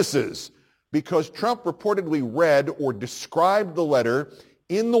witnesses. Because Trump reportedly read or described the letter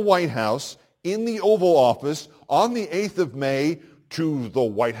in the White House, in the Oval Office, on the 8th of May, to the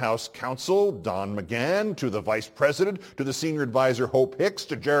White House counsel, Don McGahn, to the vice president, to the senior advisor, Hope Hicks,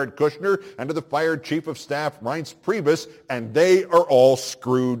 to Jared Kushner, and to the fired chief of staff, Reince Priebus, and they are all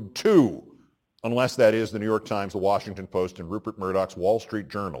screwed too. Unless that is the New York Times, the Washington Post, and Rupert Murdoch's Wall Street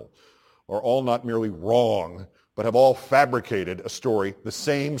Journal, are all not merely wrong, but have all fabricated a story, the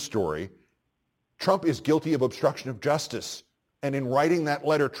same story. Trump is guilty of obstruction of justice. And in writing that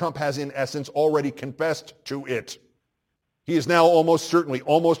letter, Trump has in essence already confessed to it. He is now almost certainly,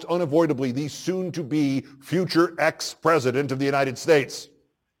 almost unavoidably, the soon-to-be future ex-president of the United States.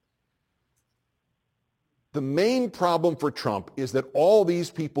 The main problem for Trump is that all these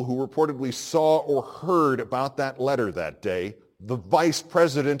people who reportedly saw or heard about that letter that day, the vice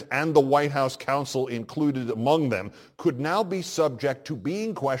president and the White House counsel included among them, could now be subject to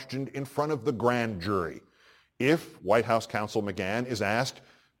being questioned in front of the grand jury. If White House counsel McGahn is asked,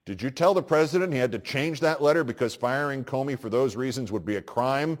 did you tell the president he had to change that letter because firing Comey for those reasons would be a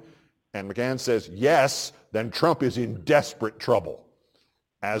crime? And McGahn says yes, then Trump is in desperate trouble.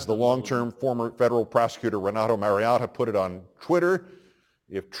 As the long-term former federal prosecutor Renato Mariotta put it on Twitter,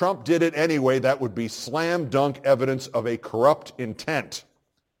 if Trump did it anyway, that would be slam dunk evidence of a corrupt intent.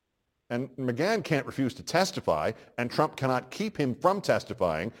 And McGahn can't refuse to testify, and Trump cannot keep him from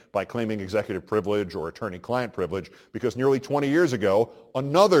testifying by claiming executive privilege or attorney-client privilege, because nearly 20 years ago,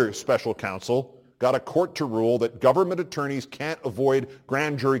 another special counsel got a court to rule that government attorneys can't avoid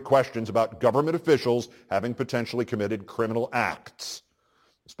grand jury questions about government officials having potentially committed criminal acts.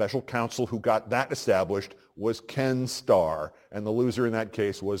 The special counsel who got that established was Ken Starr, and the loser in that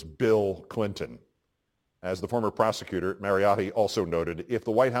case was Bill Clinton. As the former prosecutor, Mariotti, also noted, if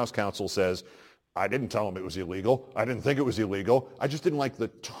the White House counsel says, I didn't tell him it was illegal, I didn't think it was illegal, I just didn't like the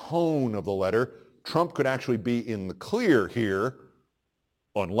tone of the letter, Trump could actually be in the clear here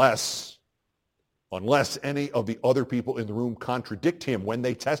unless any of the other people in the room contradict him when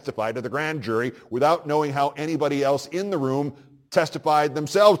they testify to the grand jury without knowing how anybody else in the room testified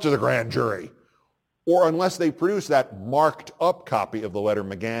themselves to the grand jury. Or unless they produce that marked up copy of the letter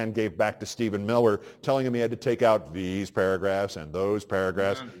McGahn gave back to Stephen Miller, telling him he had to take out these paragraphs and those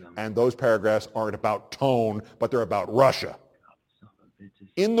paragraphs, and those paragraphs aren't about tone, but they're about Russia.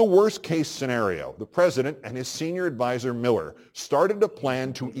 In the worst case scenario, the president and his senior advisor Miller started a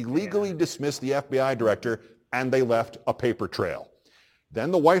plan to illegally dismiss the FBI director, and they left a paper trail.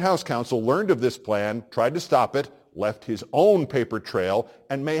 Then the White House counsel learned of this plan, tried to stop it, left his own paper trail,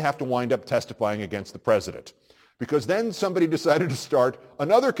 and may have to wind up testifying against the president. Because then somebody decided to start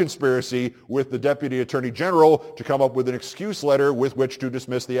another conspiracy with the Deputy Attorney General to come up with an excuse letter with which to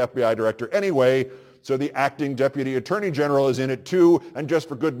dismiss the FBI director anyway. So the acting Deputy Attorney General is in it too, and just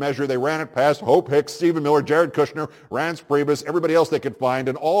for good measure, they ran it past Hope Hicks, Stephen Miller, Jared Kushner, Reince Priebus, everybody else they could find,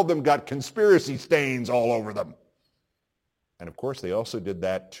 and all of them got conspiracy stains all over them. And of course, they also did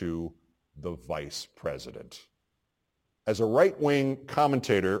that to the vice president. As a right-wing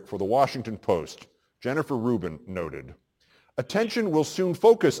commentator for the Washington Post, Jennifer Rubin noted, attention will soon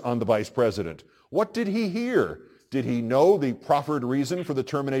focus on the vice president. What did he hear? Did he know the proffered reason for the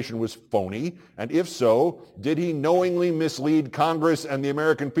termination was phony? And if so, did he knowingly mislead Congress and the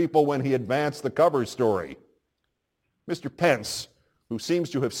American people when he advanced the cover story? Mr. Pence, who seems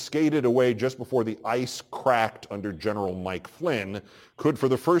to have skated away just before the ice cracked under General Mike Flynn, could for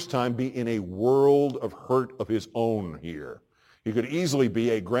the first time be in a world of hurt of his own here. He could easily be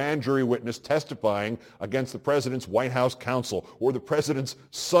a grand jury witness testifying against the president's White House counsel or the president's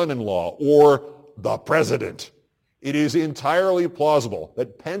son-in-law or the president. It is entirely plausible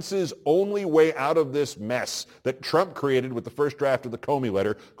that Pence's only way out of this mess that Trump created with the first draft of the Comey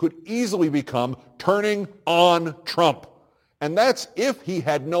letter could easily become turning on Trump. And that's if he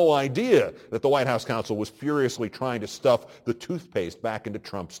had no idea that the White House counsel was furiously trying to stuff the toothpaste back into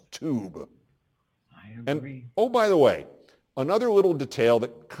Trump's tube. I agree. And, oh, by the way, another little detail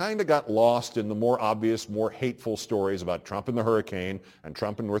that kind of got lost in the more obvious, more hateful stories about Trump and the hurricane and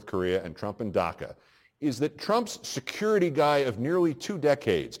Trump in North Korea and Trump in DACA is that Trump's security guy of nearly 2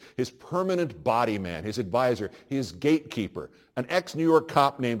 decades, his permanent body man, his advisor, his gatekeeper, an ex-New York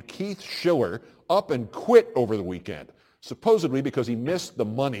cop named Keith Schiller, up and quit over the weekend, supposedly because he missed the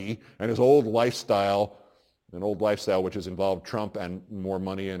money and his old lifestyle, an old lifestyle which has involved Trump and more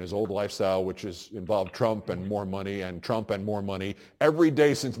money, and his old lifestyle which has involved Trump and more money and Trump and more money every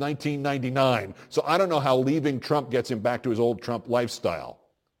day since 1999. So I don't know how leaving Trump gets him back to his old Trump lifestyle.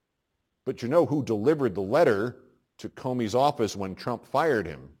 But you know who delivered the letter to Comey's office when Trump fired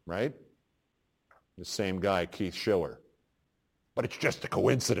him, right? The same guy, Keith Schiller. But it's just a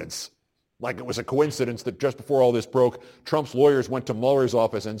coincidence. Like it was a coincidence that just before all this broke, Trump's lawyers went to Mueller's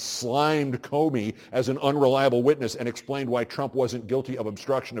office and slimed Comey as an unreliable witness and explained why Trump wasn't guilty of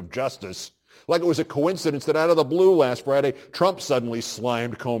obstruction of justice. Like it was a coincidence that out of the blue last Friday, Trump suddenly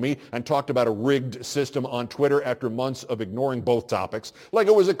slimed Comey and talked about a rigged system on Twitter after months of ignoring both topics. Like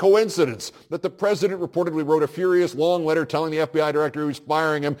it was a coincidence that the president reportedly wrote a furious long letter telling the FBI director who was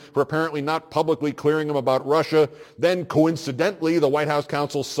firing him for apparently not publicly clearing him about Russia. Then coincidentally, the White House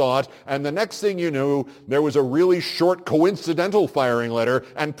counsel saw it, and the next thing you knew, there was a really short coincidental firing letter,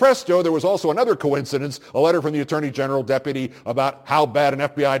 and presto, there was also another coincidence, a letter from the Attorney General deputy about how bad an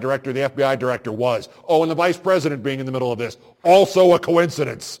FBI director the FBI director was. Oh, and the vice president being in the middle of this. Also a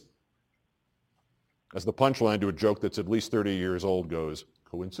coincidence. As the punchline to a joke that's at least 30 years old goes,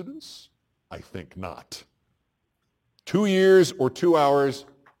 coincidence? I think not. 2 years or 2 hours,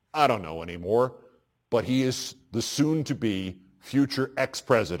 I don't know anymore, but he is the soon-to-be future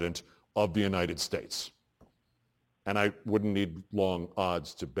ex-president of the United States. And I wouldn't need long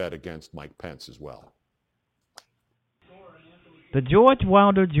odds to bet against Mike Pence as well. The George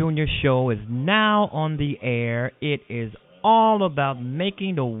Wilder Jr. Show is now on the air. It is all about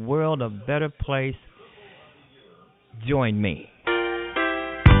making the world a better place. Join me.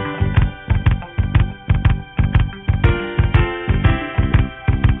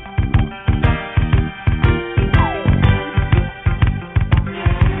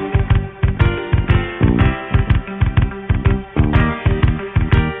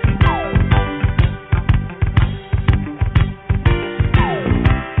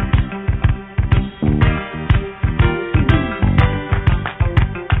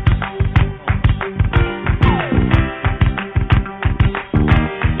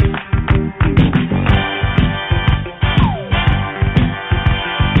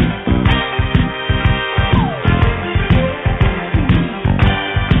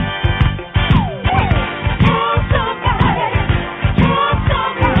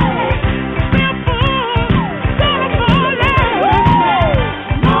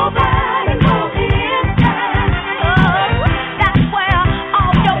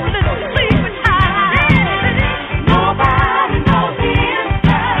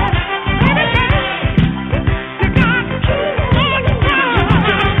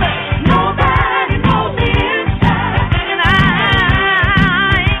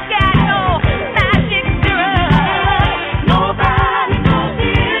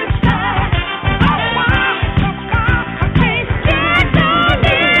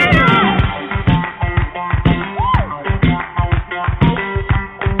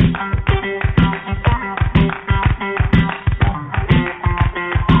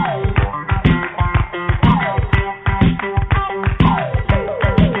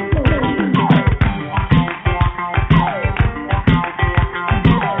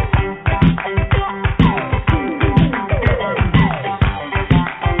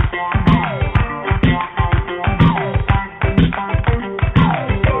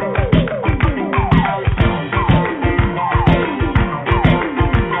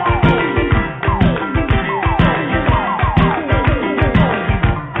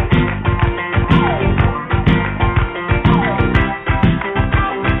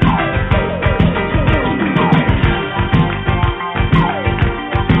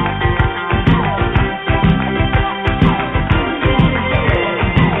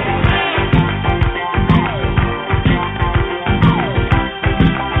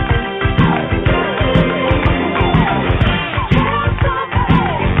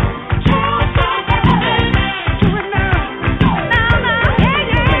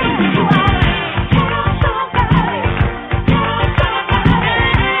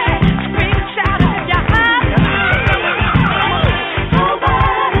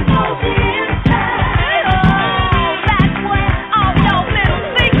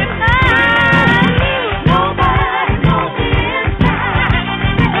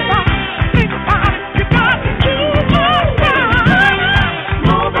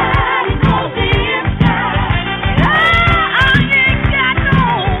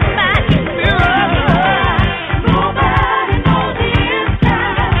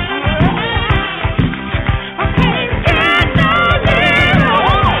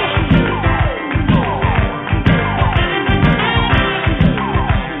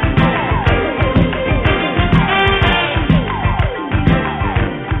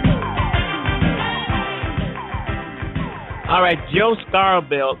 Joe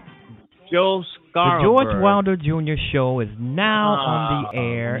Scarborough. The George Wilder Jr. Show is now on the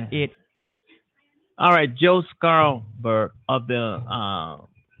air. All right, Joe Scarborough of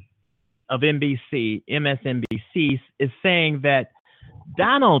NBC, MSNBC, is saying that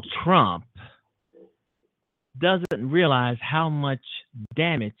Donald Trump doesn't realize how much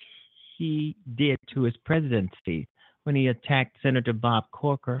damage he did to his presidency when he attacked Senator Bob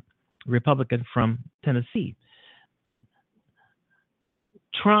Corker, Republican from Tennessee.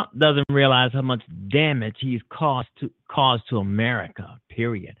 Trump doesn't realize how much damage he's caused to America,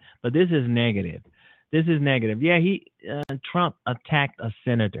 period. But this is negative. Yeah, Trump attacked a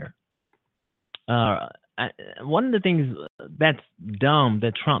senator. One of the things that's dumb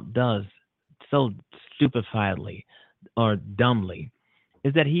that Trump does so stupefiedly or dumbly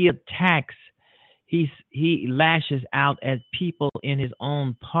is that he lashes out at people in his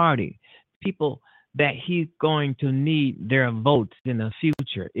own party, people that he's going to need their votes in the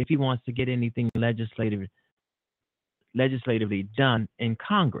future if he wants to get anything legislatively done in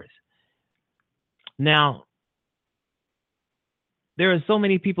Congress. Now, there are so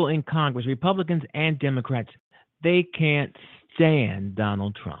many people in Congress, Republicans and Democrats, they can't stand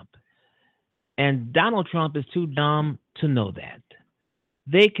Donald Trump. And Donald Trump is too dumb to know that.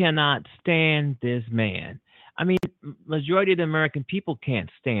 They cannot stand this man. I mean, majority of the American people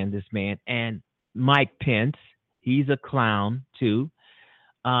can't stand this man. And Mike Pence, he's a clown too.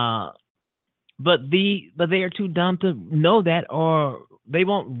 But they are too dumb to know that, or they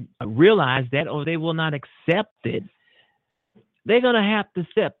won't realize that, or they will not accept it. They're going to have to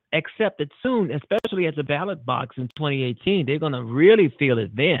accept it soon, especially at the ballot box in 2018. They're going to really feel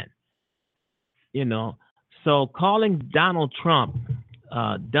it then. You know, so calling Donald Trump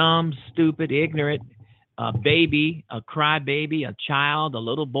dumb, stupid, ignorant, a baby, a crybaby, a child, a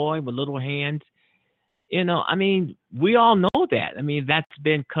little boy with little hands, you know, I mean, we all know that. I mean, that's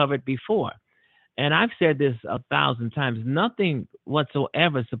been covered before. And I've said this 1,000 times. Nothing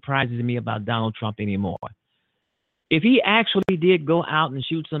whatsoever surprises me about Donald Trump anymore. If he actually did go out and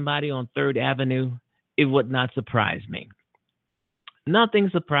shoot somebody on 3rd Avenue, it would not surprise me. Nothing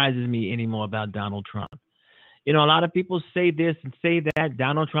surprises me anymore about Donald Trump. You know, a lot of people say this and say that.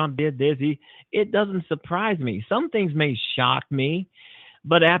 Donald Trump did this. It doesn't surprise me. Some things may shock me,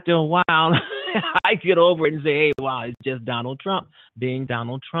 but after a while, I get over it and say, hey, wow, it's just Donald Trump being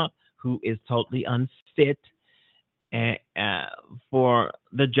Donald Trump, who is totally unfit for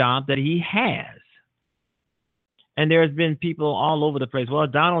the job that he has. And there's been people all over the place. Well,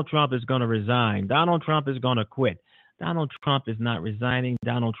 Donald Trump is going to resign. Donald Trump is going to quit. Donald Trump is not resigning.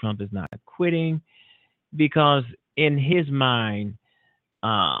 Donald Trump is not quitting, because in his mind,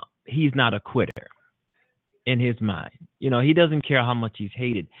 he's not a quitter. In his mind, you know, he doesn't care how much he's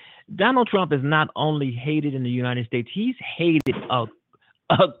hated. Donald Trump is not only hated in the United States, he's hated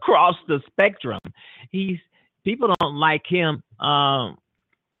across the spectrum. People don't like him.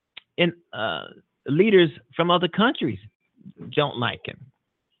 Leaders from other countries don't like him.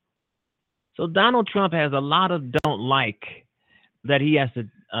 So Donald Trump has a lot of don't like that he has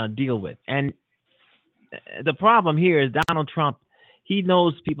to deal with. And the problem here is Donald Trump, he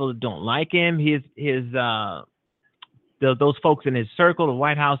knows people that don't like him. Those folks in his circle, the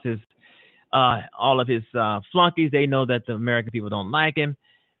White House, all of his flunkies, they know that the American people don't like him.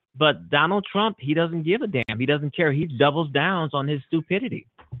 But Donald Trump, he doesn't give a damn. He doesn't care. He doubles down on his stupidity,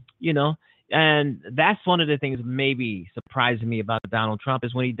 you know. And that's one of the things maybe surprising me about Donald Trump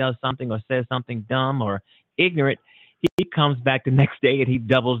is when he does something or says something dumb or ignorant, he comes back the next day and he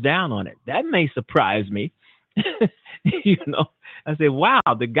doubles down on it. That may surprise me. You know, I say, wow,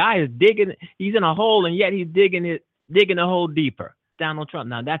 the guy is digging. He's in a hole, and yet he's digging a hole deeper. Donald Trump.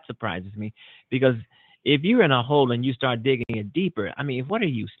 Now that surprises me, because if you're in a hole and you start digging it deeper, I mean, what are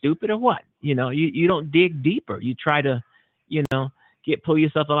you, stupid or what? You know, you don't dig deeper. You try to, you know, pull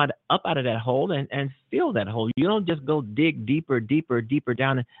yourself up out of that hole and fill that hole. You don't just go dig deeper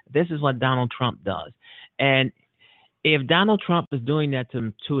down. This is what Donald Trump does. And if Donald Trump is doing that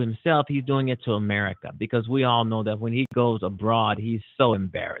to himself, he's doing it to America, because we all know that when he goes abroad, he's so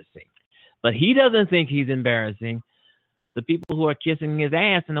embarrassing. But he doesn't think he's embarrassing. The people who are kissing his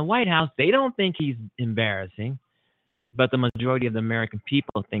ass in the White House, they don't think he's embarrassing. But the majority of the American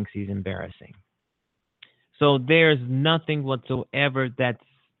people thinks he's embarrassing. So there's nothing whatsoever that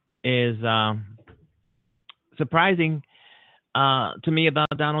is surprising to me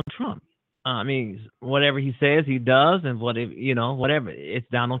about Donald Trump. I mean, whatever he says, he does, and whatever. It's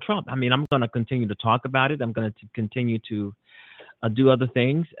Donald Trump. I mean, I'm going to continue to talk about it. I'm going to continue to do other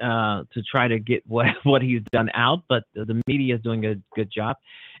things to try to get what he's done out. But the media is doing a good job.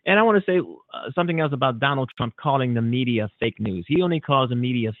 And I want to say something else about Donald Trump calling the media fake news. He only calls the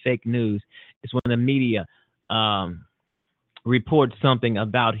media fake news is when the media reports something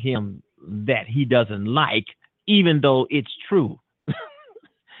about him that he doesn't like, even though it's true.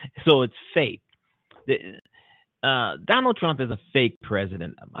 So it's fake. Donald Trump is a fake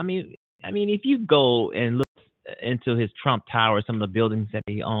president. I mean, if you go and look into his Trump Tower, some of the buildings that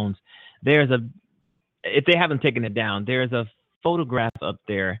he owns, if they haven't taken it down, there's a photograph up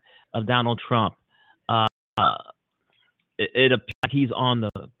there of Donald Trump. It appears like he's on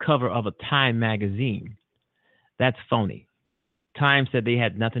the cover of a Time magazine. That's phony. Time said they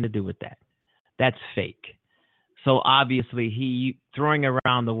had nothing to do with that. That's fake. So obviously he throwing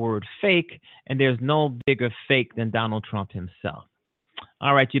around the word fake, and there's no bigger fake than Donald Trump himself.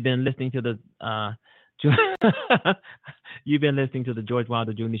 All right, you've been listening to the George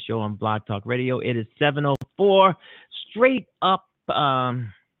Wilder Jr. Show on Blog Talk Radio. It is 7:04, straight up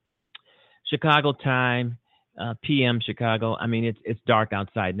Chicago time, PM Chicago. I mean, it's dark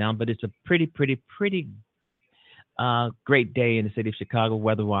outside now, but it's a pretty great day in the city of Chicago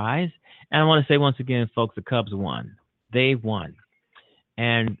weather-wise. And I want to say once again, folks, the Cubs won. They won.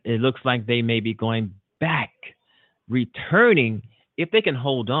 and it looks like they may be going back, returning if they can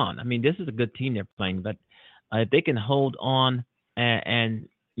hold on. I mean, this is a good team they're playing, but if they can hold on and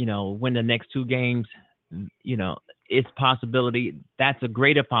win the next two games, it's possibility. That's a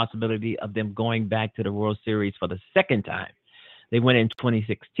greater possibility of them going back to the World Series for the second time. They went in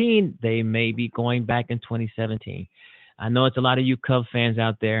 2016. They may be going back in 2017. I know it's a lot of you Cubs fans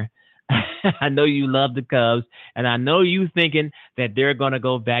out there. I know you love the Cubs, and I know you thinking that they're going to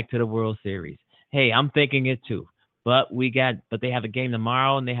go back to the World Series. Hey, I'm thinking it too. But they have a game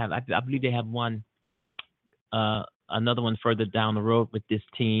tomorrow, and I believe they have another one further down the road with this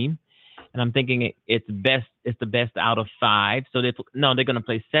team. And I'm thinking it's the best out of 5. So they're going to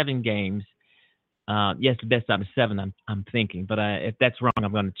play 7 games. Yes, the best out of 7, I'm thinking. But if that's wrong,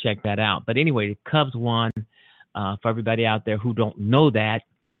 I'm going to check that out. But anyway, the Cubs won. For everybody out there who don't know that,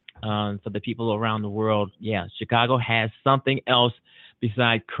 for the people around the world, yeah, Chicago has something else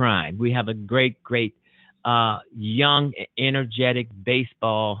besides crime. We have a great, young, energetic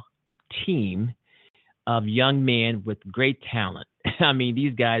baseball team of young men with great talent. I mean,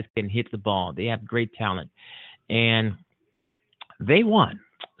 these guys can hit the ball. They have great talent. And they won.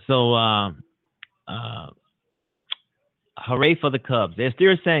 So, hooray for the Cubs. They're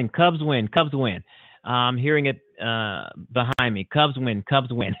still saying, Cubs win, Cubs win. I'm hearing it behind me. Cubs win,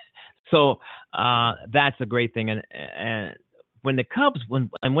 Cubs win. So that's a great thing. And when the Cubs when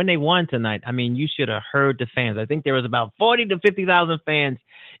they won tonight, I mean, you should have heard the fans. I think there was about 40 to 50,000 fans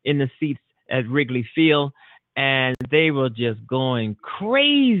in the seats at Wrigley Field, and they were just going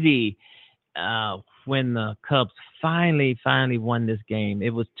crazy when the Cubs finally won this game.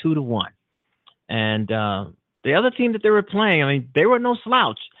 It was 2-1, and the other team that they were playing, I mean, they were no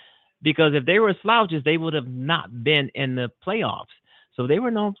slouch, because if they were slouches, they would have not been in the playoffs. So they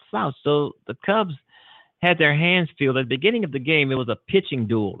were no slouch. So the Cubs had their hands filled. At the beginning of the game, it was a pitching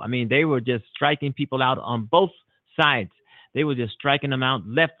duel. I mean, they were just striking people out on both sides. They were just striking them out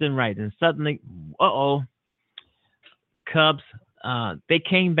left and right. And suddenly, Cubs, they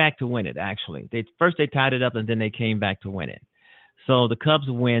came back to win it, actually. First they tied it up, and then they came back to win it. So the Cubs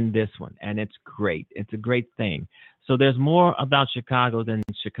win this one, and it's great. It's a great thing. So there's more about Chicago than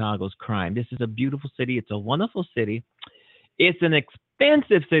Chicago's crime. This is a beautiful city. It's a wonderful city. It's an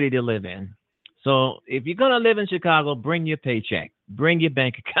expensive city to live in. So if you're going to live in Chicago, bring your paycheck. Bring your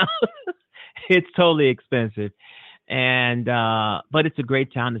bank account. It's totally expensive. And but it's a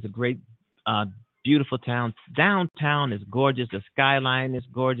great town. It's a great, beautiful town. Downtown is gorgeous. The skyline is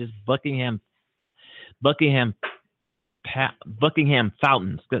gorgeous. Buckingham Fountain.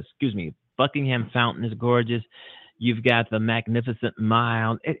 Excuse me. Buckingham Fountain is gorgeous. You've got the Magnificent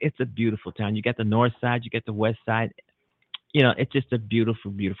Mile. It's a beautiful town. You got the north side. You got the west side. You know, it's just a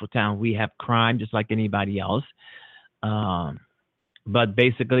beautiful, beautiful town. We have crime just like anybody else. But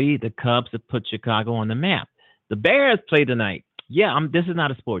basically, the Cubs have put Chicago on the map. The Bears play tonight. Yeah, this is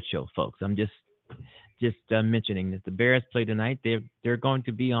not a sports show, folks. I'm just mentioning that the Bears play tonight. They're going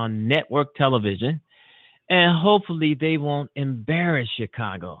to be on network television, and hopefully they won't embarrass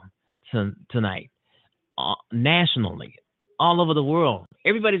Chicago tonight. Nationally, all over the world,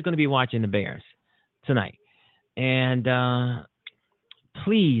 everybody's going to be watching the Bears tonight. And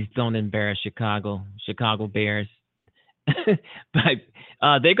please don't embarrass Chicago Bears. But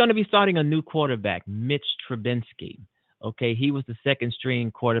they're going to be starting a new quarterback, Mitch Trubisky. Okay, he was the second string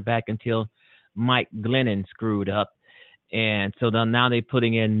quarterback until Mike Glennon screwed up. And so now they're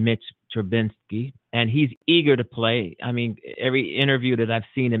putting in Mitch Trubisky, and he's eager to play. I mean, every interview that I've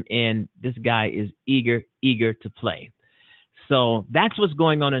seen him in, this guy is eager to play. So that's what's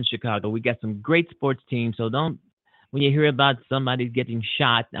going on in Chicago. We got some great sports teams. So when you hear about somebody getting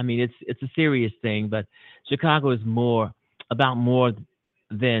shot, I mean, it's a serious thing, but Chicago is more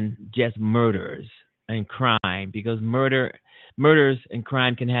than just murders and crime, because murders and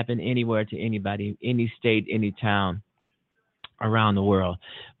crime can happen anywhere to anybody, any state, any town around the world.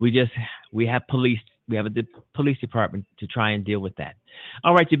 We have police. We have a police department to try and deal with that.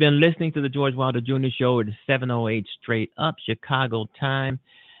 All right, you've been listening to the George Wilder Jr. Show. It is 7:08 straight up Chicago time.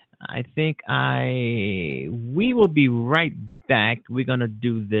 I think we will be right back. We're gonna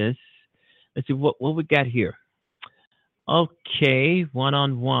do this. Let's see what we got here. Okay,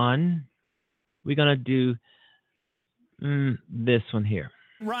 one-on-one. We're gonna do this one here.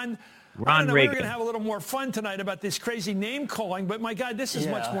 Ron Reagan. We're going to have a little more fun tonight about this crazy name calling, but my God, this is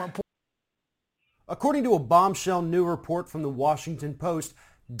much more important. According to a bombshell new report from the Washington Post,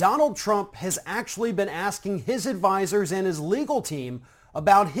 Donald Trump has actually been asking his advisors and his legal team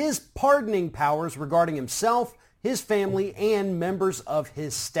about his pardoning powers regarding himself, his family, and members of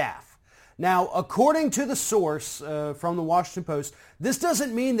his staff. Now, according to the source from the Washington Post, this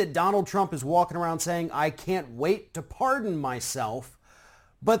doesn't mean that Donald Trump is walking around saying, I can't wait to pardon myself.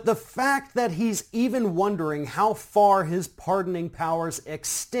 But the fact that he's even wondering how far his pardoning powers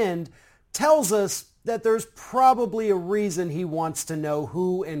extend tells us that there's probably a reason he wants to know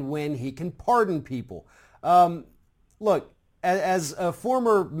who and when he can pardon people. Look, as a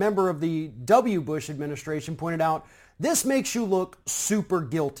former member of the W. Bush administration pointed out, this makes you look super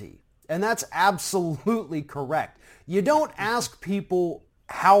guilty. And that's absolutely correct. You don't ask people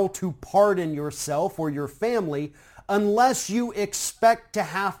how to pardon yourself or your family unless you expect to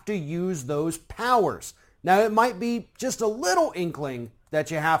have to use those powers. Now, it might be just a little inkling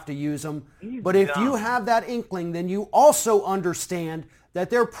that you have to use them, but if you have that inkling, then you also understand that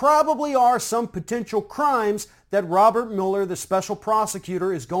there probably are some potential crimes that Robert Mueller, the special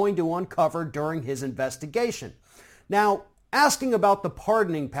prosecutor, is going to uncover during his investigation. Now, asking about the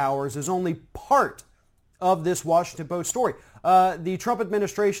pardoning powers is only part of this Washington Post story. The Trump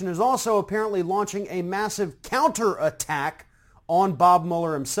administration is also apparently launching a massive counterattack on Bob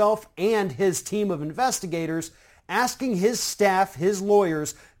Mueller himself and his team of investigators, asking his staff, his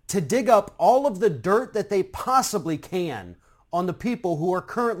lawyers, to dig up all of the dirt that they possibly can on the people who are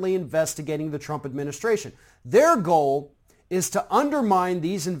currently investigating the Trump administration. Their goal is to undermine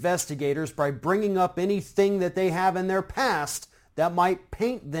these investigators by bringing up anything that they have in their past that might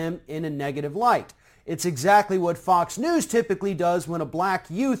paint them in a negative light. It's exactly what Fox News typically does when a black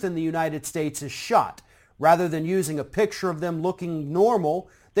youth in the United States is shot. Rather than using a picture of them looking normal,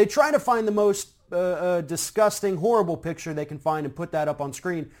 they try to find the most disgusting, horrible picture they can find and put that up on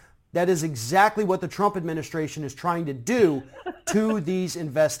screen. That is exactly what the Trump administration is trying to do to these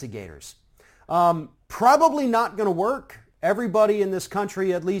investigators. Probably not going to work. Everybody in this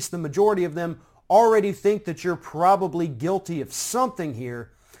country, at least the majority of them, already think that you're probably guilty of something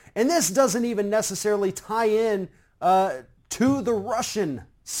here. And this doesn't even necessarily tie in to the Russian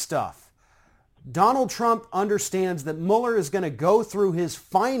stuff. Donald Trump understands that Mueller is going to go through his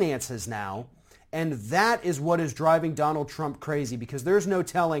finances now, and that is what is driving Donald Trump crazy, because there's no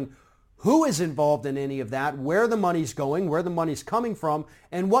telling who is involved in any of that, where the money's going, where the money's coming from,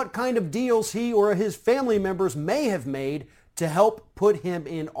 and what kind of deals he or his family members may have made to help put him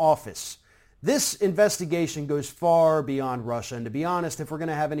in office. This investigation goes far beyond Russia, and to be honest, if we're going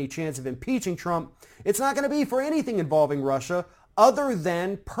to have any chance of impeaching Trump, it's not going to be for anything involving Russia other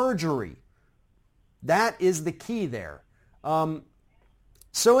than perjury. That is the key there.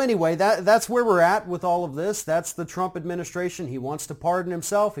 So anyway, that's where we're at with all of this. That's the Trump administration. He wants to pardon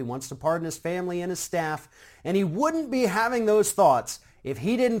himself. He wants to pardon his family and his staff. And he wouldn't be having those thoughts if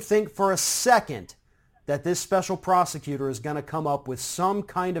he didn't think for a second that this special prosecutor is going to come up with some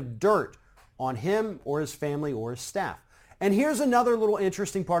kind of dirt on him or his family or his staff. And here's another little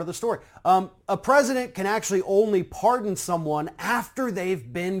interesting part of the story. A president can actually only pardon someone after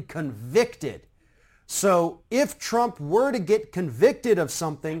they've been convicted. So if Trump were to get convicted of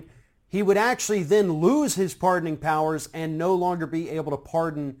something, he would actually then lose his pardoning powers and no longer be able to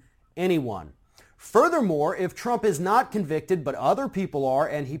pardon anyone. Furthermore, if Trump is not convicted, but other people are,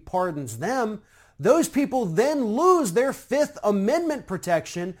 and he pardons them, those people then lose their Fifth Amendment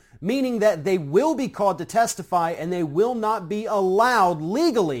protection, meaning that they will be called to testify and they will not be allowed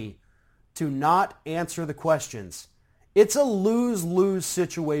legally to not answer the questions. It's a lose-lose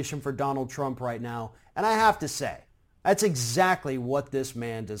situation for Donald Trump right now. And I have to say, that's exactly what this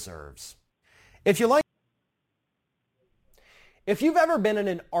man deserves. If you've ever been in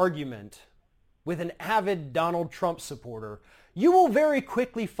an argument with an avid Donald Trump supporter, you will very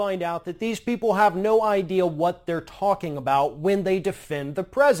quickly find out that these people have no idea what they're talking about when they defend the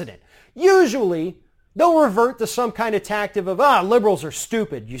president. Usually, they'll revert to some kind of tactic of, liberals are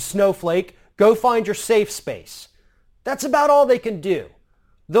stupid, you snowflake, go find your safe space. That's about all they can do.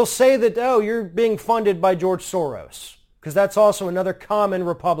 They'll say that, you're being funded by George Soros, because that's also another common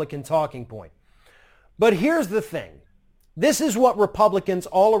Republican talking point. But here's the thing. This is what Republicans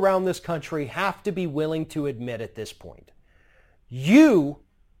all around this country have to be willing to admit at this point. You,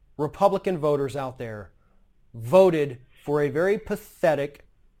 Republican voters out there, voted for a very pathetic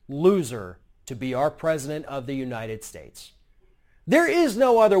loser to be our president of the United States. There is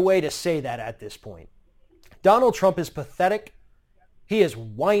no other way to say that at this point. Donald Trump is pathetic. He is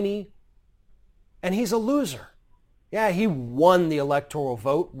whiny, and he's a loser. Yeah, he won the electoral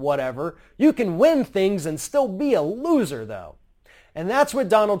vote, whatever. You can win things and still be a loser, though. And that's what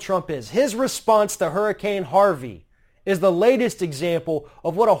Donald Trump is. His response to Hurricane Harvey is the latest example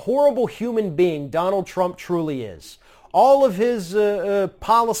of what a horrible human being Donald Trump truly is. All of his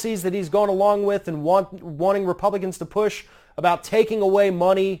policies that he's gone along with and wanting Republicans to push about taking away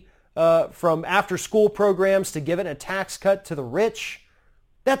money from after-school programs to giving a tax cut to the rich.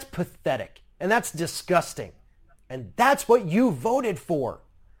 That's pathetic, and that's disgusting. And that's what you voted for.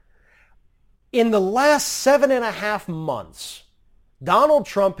 In the last 7.5 months, Donald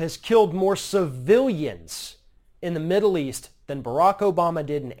Trump has killed more civilians in the Middle East than Barack Obama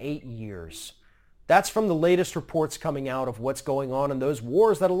did in 8 years. That's from the latest reports coming out of what's going on in those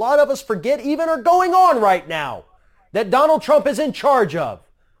wars that a lot of us forget even are going on right now, that Donald Trump is in charge of.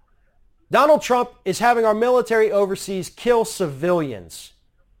 Donald Trump is having our military overseas kill civilians.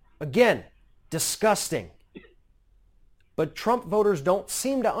 Again, disgusting. But Trump voters don't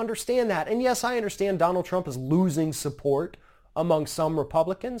seem to understand that. And yes, I understand Donald Trump is losing support among some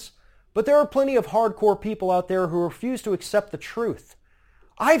Republicans, but there are plenty of hardcore people out there who refuse to accept the truth.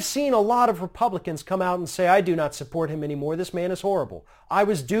 I've seen a lot of Republicans come out and say, I do not support him anymore. This man is horrible. I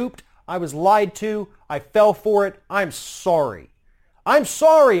was duped. I was lied to. I fell for it. I'm sorry. I'm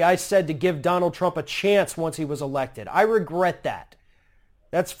sorry I said to give Donald Trump a chance once he was elected. I regret that.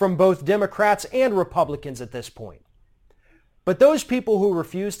 That's from both Democrats and Republicans at this point. But those people who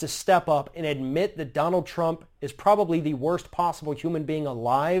refuse to step up and admit that Donald Trump is probably the worst possible human being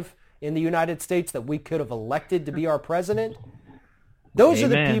alive in the United States that we could have elected to be our president, those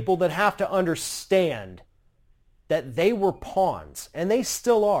Amen. are the people that have to understand that they were pawns, and they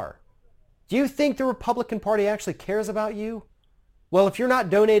still are. Do you think the Republican Party actually cares about you? Well, if you're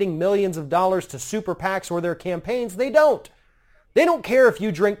not donating millions of dollars to super PACs or their campaigns, they don't. They don't care if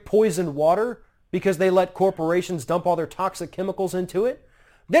you drink poisoned water because they let corporations dump all their toxic chemicals into it.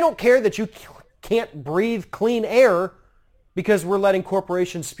 They don't care that you can't breathe clean air because we're letting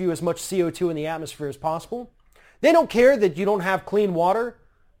corporations spew as much CO2 in the atmosphere as possible. They don't care that you don't have clean water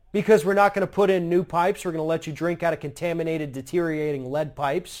because we're not going to put in new pipes. We're going to let you drink out of contaminated, deteriorating lead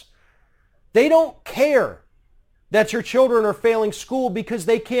pipes. They don't care that your children are failing school because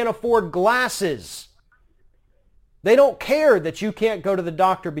they can't afford glasses. They don't care that you can't go to the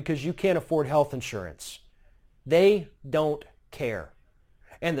doctor because you can't afford health insurance. They don't care.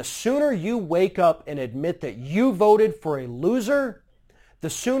 And the sooner you wake up and admit that you voted for a loser, the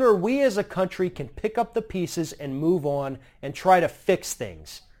sooner we as a country can pick up the pieces and move on and try to fix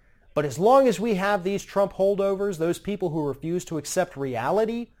things. But as long as we have these Trump holdovers, those people who refuse to accept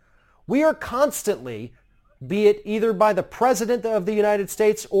reality, we are constantly, be it either by the President of the United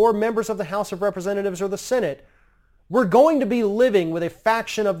States or members of the House of Representatives or the Senate, we're going to be living with a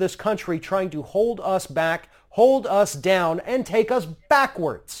faction of this country trying to hold us back, hold us down, and take us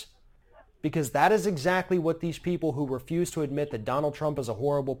backwards. Because that is exactly what these people who refuse to admit that Donald Trump is a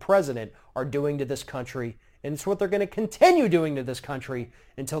horrible president are doing to this country. And it's what they're going to continue doing to this country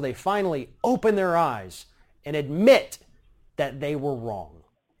until they finally open their eyes and admit that they were wrong.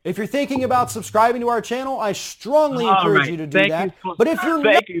 If you're thinking about subscribing to our channel, I strongly encourage you to do that. But if you're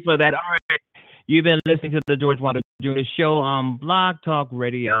Thank you for that. All right. You've been listening to the George Wilder Jr. Show on Blog Talk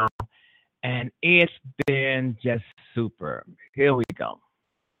Radio, and it's been just super. Here we go.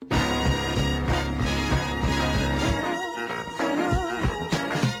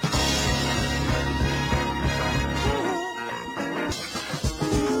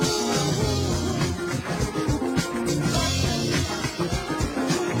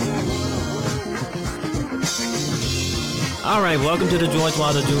 All right, welcome to the George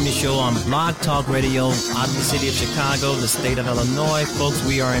Wilder Jr. Show on Blog Talk Radio out of the city of Chicago, the state of Illinois. Folks,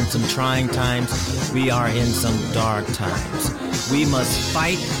 we are in some trying times. We are in some dark times. We must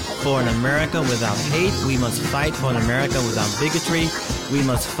fight for an America without hate. We must fight for an America without bigotry. We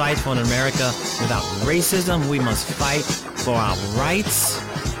must fight for an America without racism. We must fight for our rights.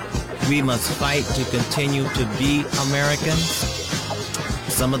 We must fight to continue to be Americans.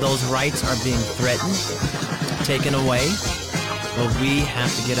 Some of those rights are being threatened, taken away, but we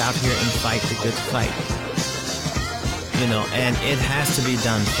have to get out here and fight the good fight. You know, and it has to be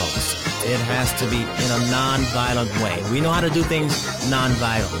done, folks. It has to be in a non-violent way. We know how to do things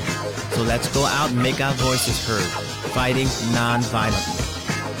non-violently. So let's go out and make our voices heard, fighting non-violently.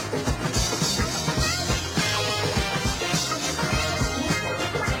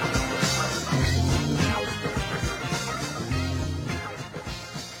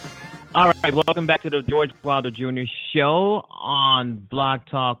 All right, welcome back to the George Wilder Jr. Show on Blog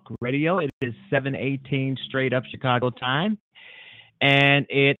Talk Radio. It is 7:18 straight up Chicago time, and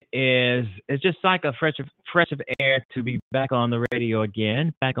it's just like a fresh of air to be back on the radio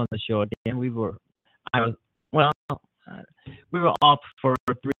again, back on the show again. We were off for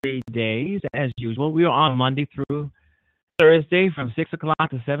 3 days as usual. We were on Monday through Thursday from 6 o'clock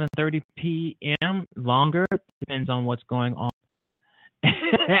to 7:30 p.m. Longer, depends on what's going on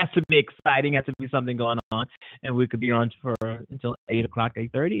It has to be exciting. Has to be something going on, and we could be on for until 8:00,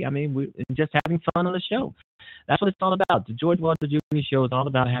 8:30. I mean, we just having fun on the show. That's what it's all about. The George Wilder Jr. Show is all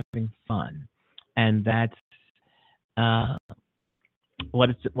about having fun, and that's what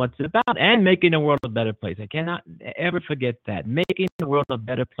it's about, and making the world a better place. I cannot ever forget that. Making the world a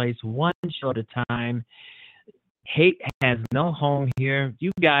better place, one show at a time. Hate has no home here.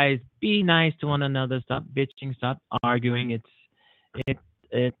 You guys be nice to one another. Stop bitching. Stop arguing. It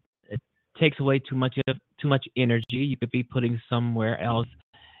takes away too much energy. You could be putting somewhere else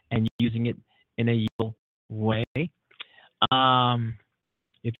and using it in a useful way.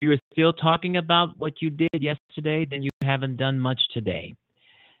 If you are still talking about what you did yesterday, then you haven't done much today.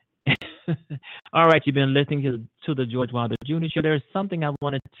 All right, you've been listening to the George Wilder Jr. Show. There's something I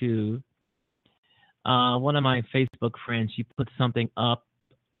wanted to. One of my Facebook friends, she put something up,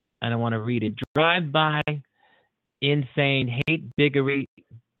 and I want to read it. Drive-by, insane, hate, bigotry,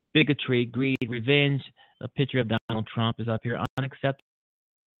 greed, revenge. A picture of Donald Trump is up here. Unacceptable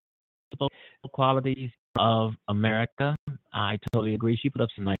qualities of America. I totally agree. She put up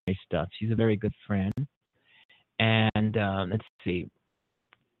some nice stuff. She's a very good friend. And let's see.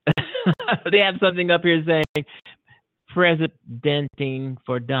 They have something up here saying, Presidenting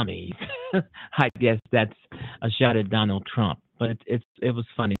for dummies. I guess that's a shot at Donald Trump, but it was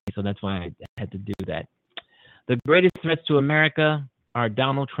funny, so that's why I had to do that. The greatest threats to America are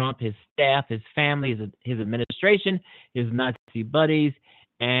Donald Trump, his staff, his family, his administration, his Nazi buddies,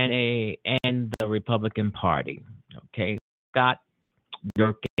 and the Republican Party. Okay, Scott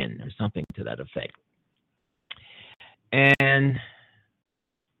Durkin or something to that effect. And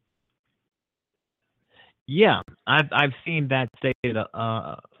yeah, I've seen that stated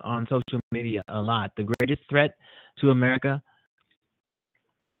on social media a lot. The greatest threat to America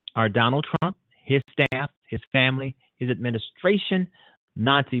are Donald Trump, his staff, his family, his administration,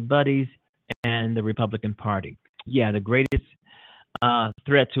 Nazi buddies, and the Republican Party. Yeah, the greatest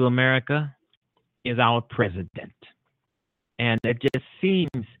threat to America is our president. And it just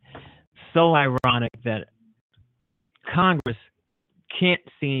seems so ironic that Congress can't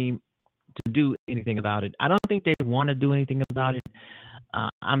seem to do anything about it. I don't think they want to do anything about it.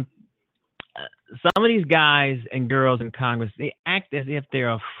 Some of these guys and girls in Congress, they act as if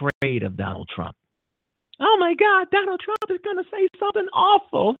they're afraid of Donald Trump. Oh my God, Donald Trump is going to say something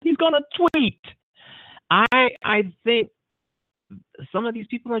awful. He's going to tweet. I think some of these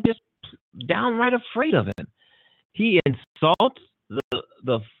people are just downright afraid of him. He insults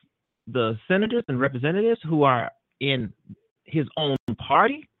the senators and representatives who are in his own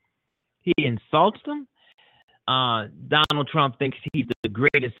party. He insults them. Donald Trump thinks he's the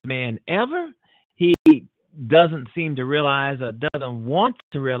greatest man ever. He doesn't seem to realize or doesn't want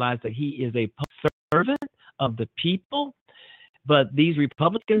to realize that he is a servant of the people. But these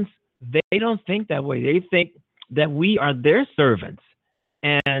Republicans, they don't think that way. They think that we are their servants.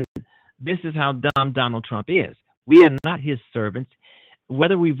 And this is how dumb Donald Trump is. We are not his servants.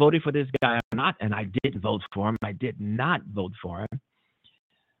 Whether we voted for this guy or not, and I didn't vote for him, I did not vote for him.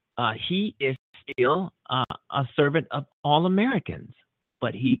 He is still a servant of all Americans,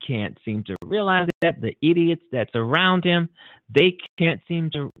 but he can't seem to realize that. The idiots that surround him, they can't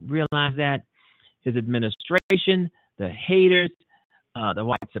seem to realize that. His administration, the haters, the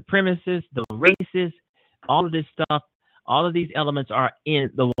white supremacists, the racists, all of this stuff, all of these elements are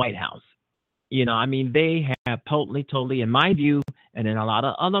in the White House. You know, I mean, they have totally, in my view, and in a lot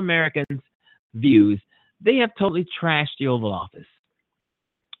of other Americans' views, they have totally trashed the Oval Office.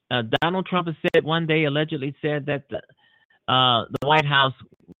 Donald Trump has said one day, allegedly said that the White House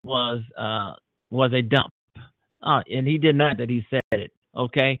was a dump, and he did not. That he said it.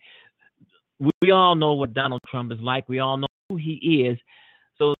 Okay, we all know what Donald Trump is like. We all know who he is.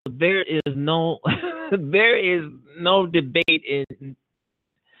 So there is no debate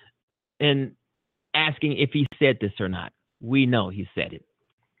in asking if he said this or not. We know he said it.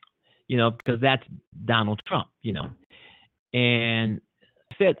 You know, because that's Donald Trump. You know, and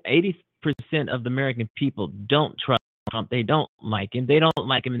said 80% of the American people don't trust Trump. They don't like him. They don't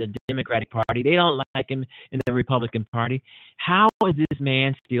like him in the Democratic Party. They don't like him in the Republican Party. How is this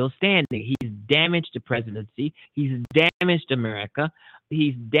man still standing? He's damaged the presidency. He's damaged America.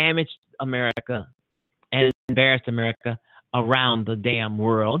 He's damaged America and embarrassed America around the damn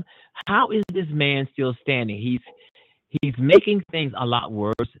world. How is this man still standing? He's making things a lot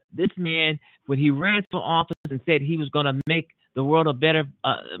worse. This man, when he ran for office and said he was going to make the world a better,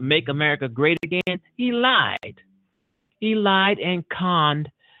 make America great again, he lied. He lied and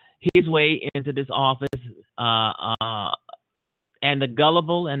conned his way into this office, and the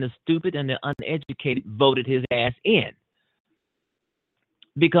gullible and the stupid and the uneducated voted his ass in.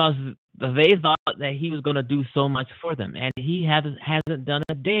 because they thought that he was going to do so much for them, and he hasn't done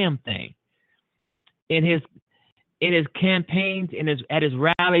a damn thing. In his campaigns, at his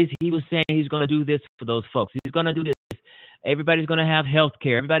rallies, he was saying he's going to do this for those folks. He's going to do this. Everybody's going to have health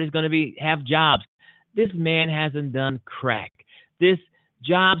care. Everybody's going to have jobs. This man hasn't done crack.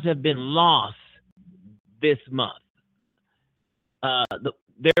 Jobs have been lost this month.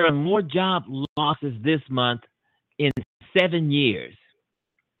 There are more job losses this month in 7 years.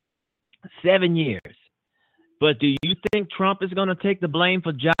 7 years. But do you think Trump is going to take the blame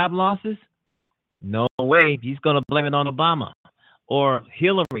for job losses? No way. He's going to blame it on Obama or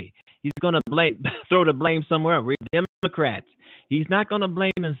Hillary. He's going to throw the blame somewhere else. Democrats. He's not going to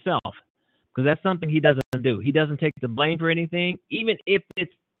blame himself, because that's something he doesn't do. He doesn't take the blame for anything, even if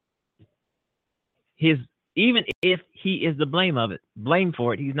he is the blame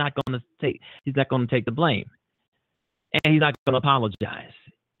for it. He's not going to take the blame, and he's not going to apologize,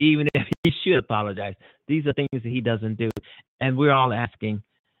 even if he should apologize. These are things that he doesn't do, and we're all asking.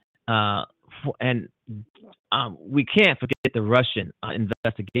 We can't forget the Russian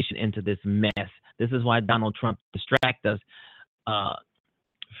investigation into this mess. This is why Donald Trump distract us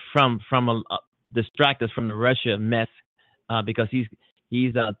from the Russia mess, because he's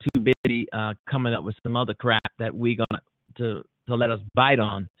too busy coming up with some other crap that we're gonna to let us bite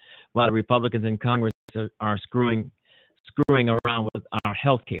on, while the Republicans in Congress are screwing around with our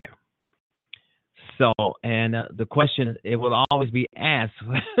health care. So, and the question, it will always be asked,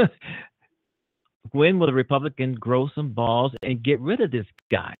 when will the Republicans grow some balls and get rid of this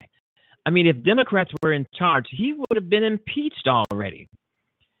guy? I mean, if Democrats were in charge, he would have been impeached already.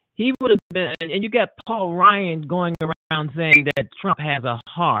 He would have been, and you got Paul Ryan going around saying that Trump has a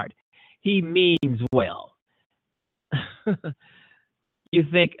heart. He means well. You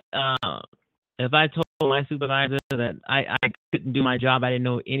think if I told my supervisor that I couldn't do my job, I didn't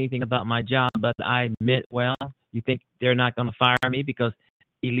know anything about my job, but I meant well, you think they're not going to fire me because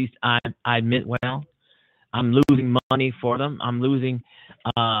at least I meant well? I'm losing money for them.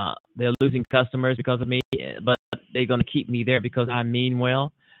 They're losing customers because of me, but they're going to keep me there because I mean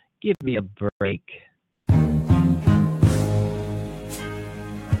well. Give me a break.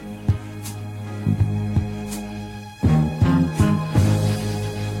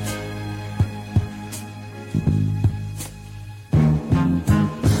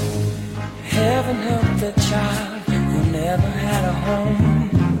 Heaven help the child who never had a home.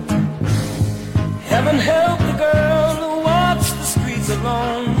 Heaven help the girl who walks the streets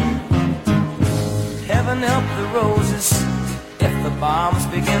alone. Heaven help the roses if the bombs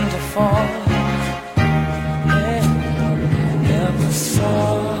begin to fall. Heaven never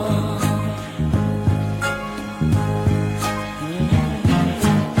saw.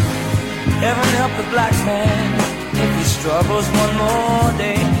 Heaven help the black man if he struggles one more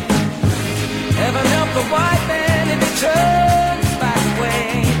day. Heaven help the white man if he turns back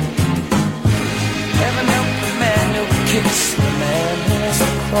away. Heaven help the man who kicks the man who has a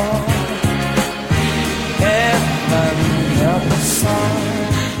crawl. Heaven help us all.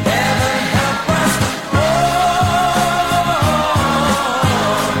 Heaven help us all.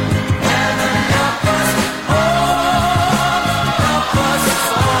 Heaven help us all. Help us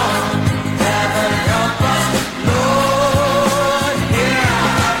all. Heaven help us, Lord, hear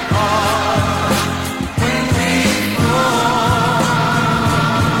our call when we fall.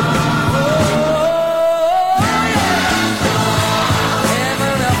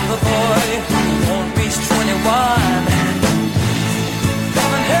 Heaven help the boy who won't reach 21.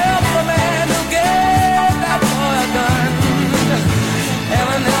 Heaven help the man who gave that boy a gun.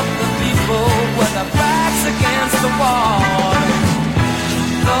 Heaven help the people with their backs against the wall.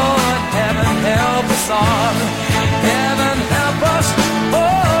 Lord, heaven help us all. Heaven help us. Oh,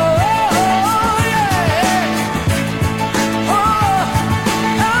 yeah. Oh,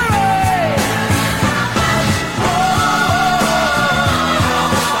 hooray. Oh,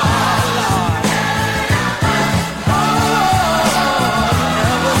 help us all, Lord. Oh,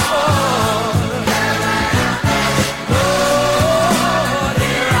 help us all. Lord,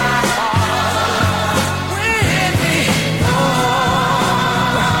 hear our call when we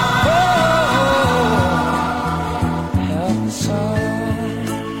help us all.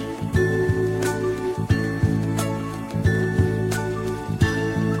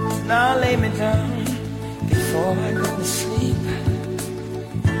 Now lay me down before I go to sleep.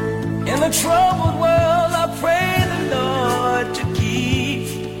 In a troubled world, I pray the Lord to keep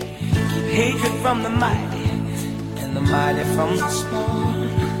hatred from the mighty and the mighty from the small.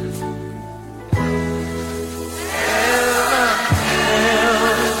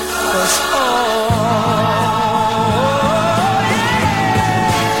 Heaven help us all. Yeah.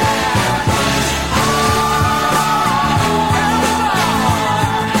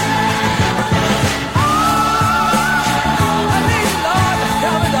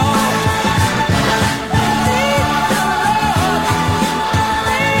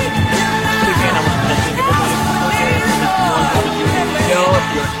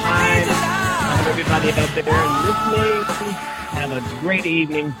 Have a great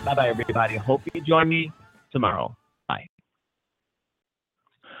evening. Bye-bye, everybody. Hope you join me tomorrow. Bye.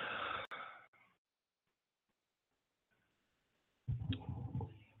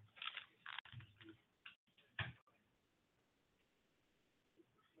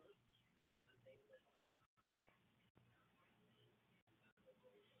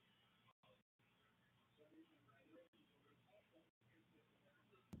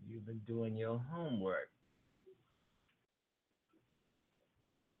 You've been doing your homework.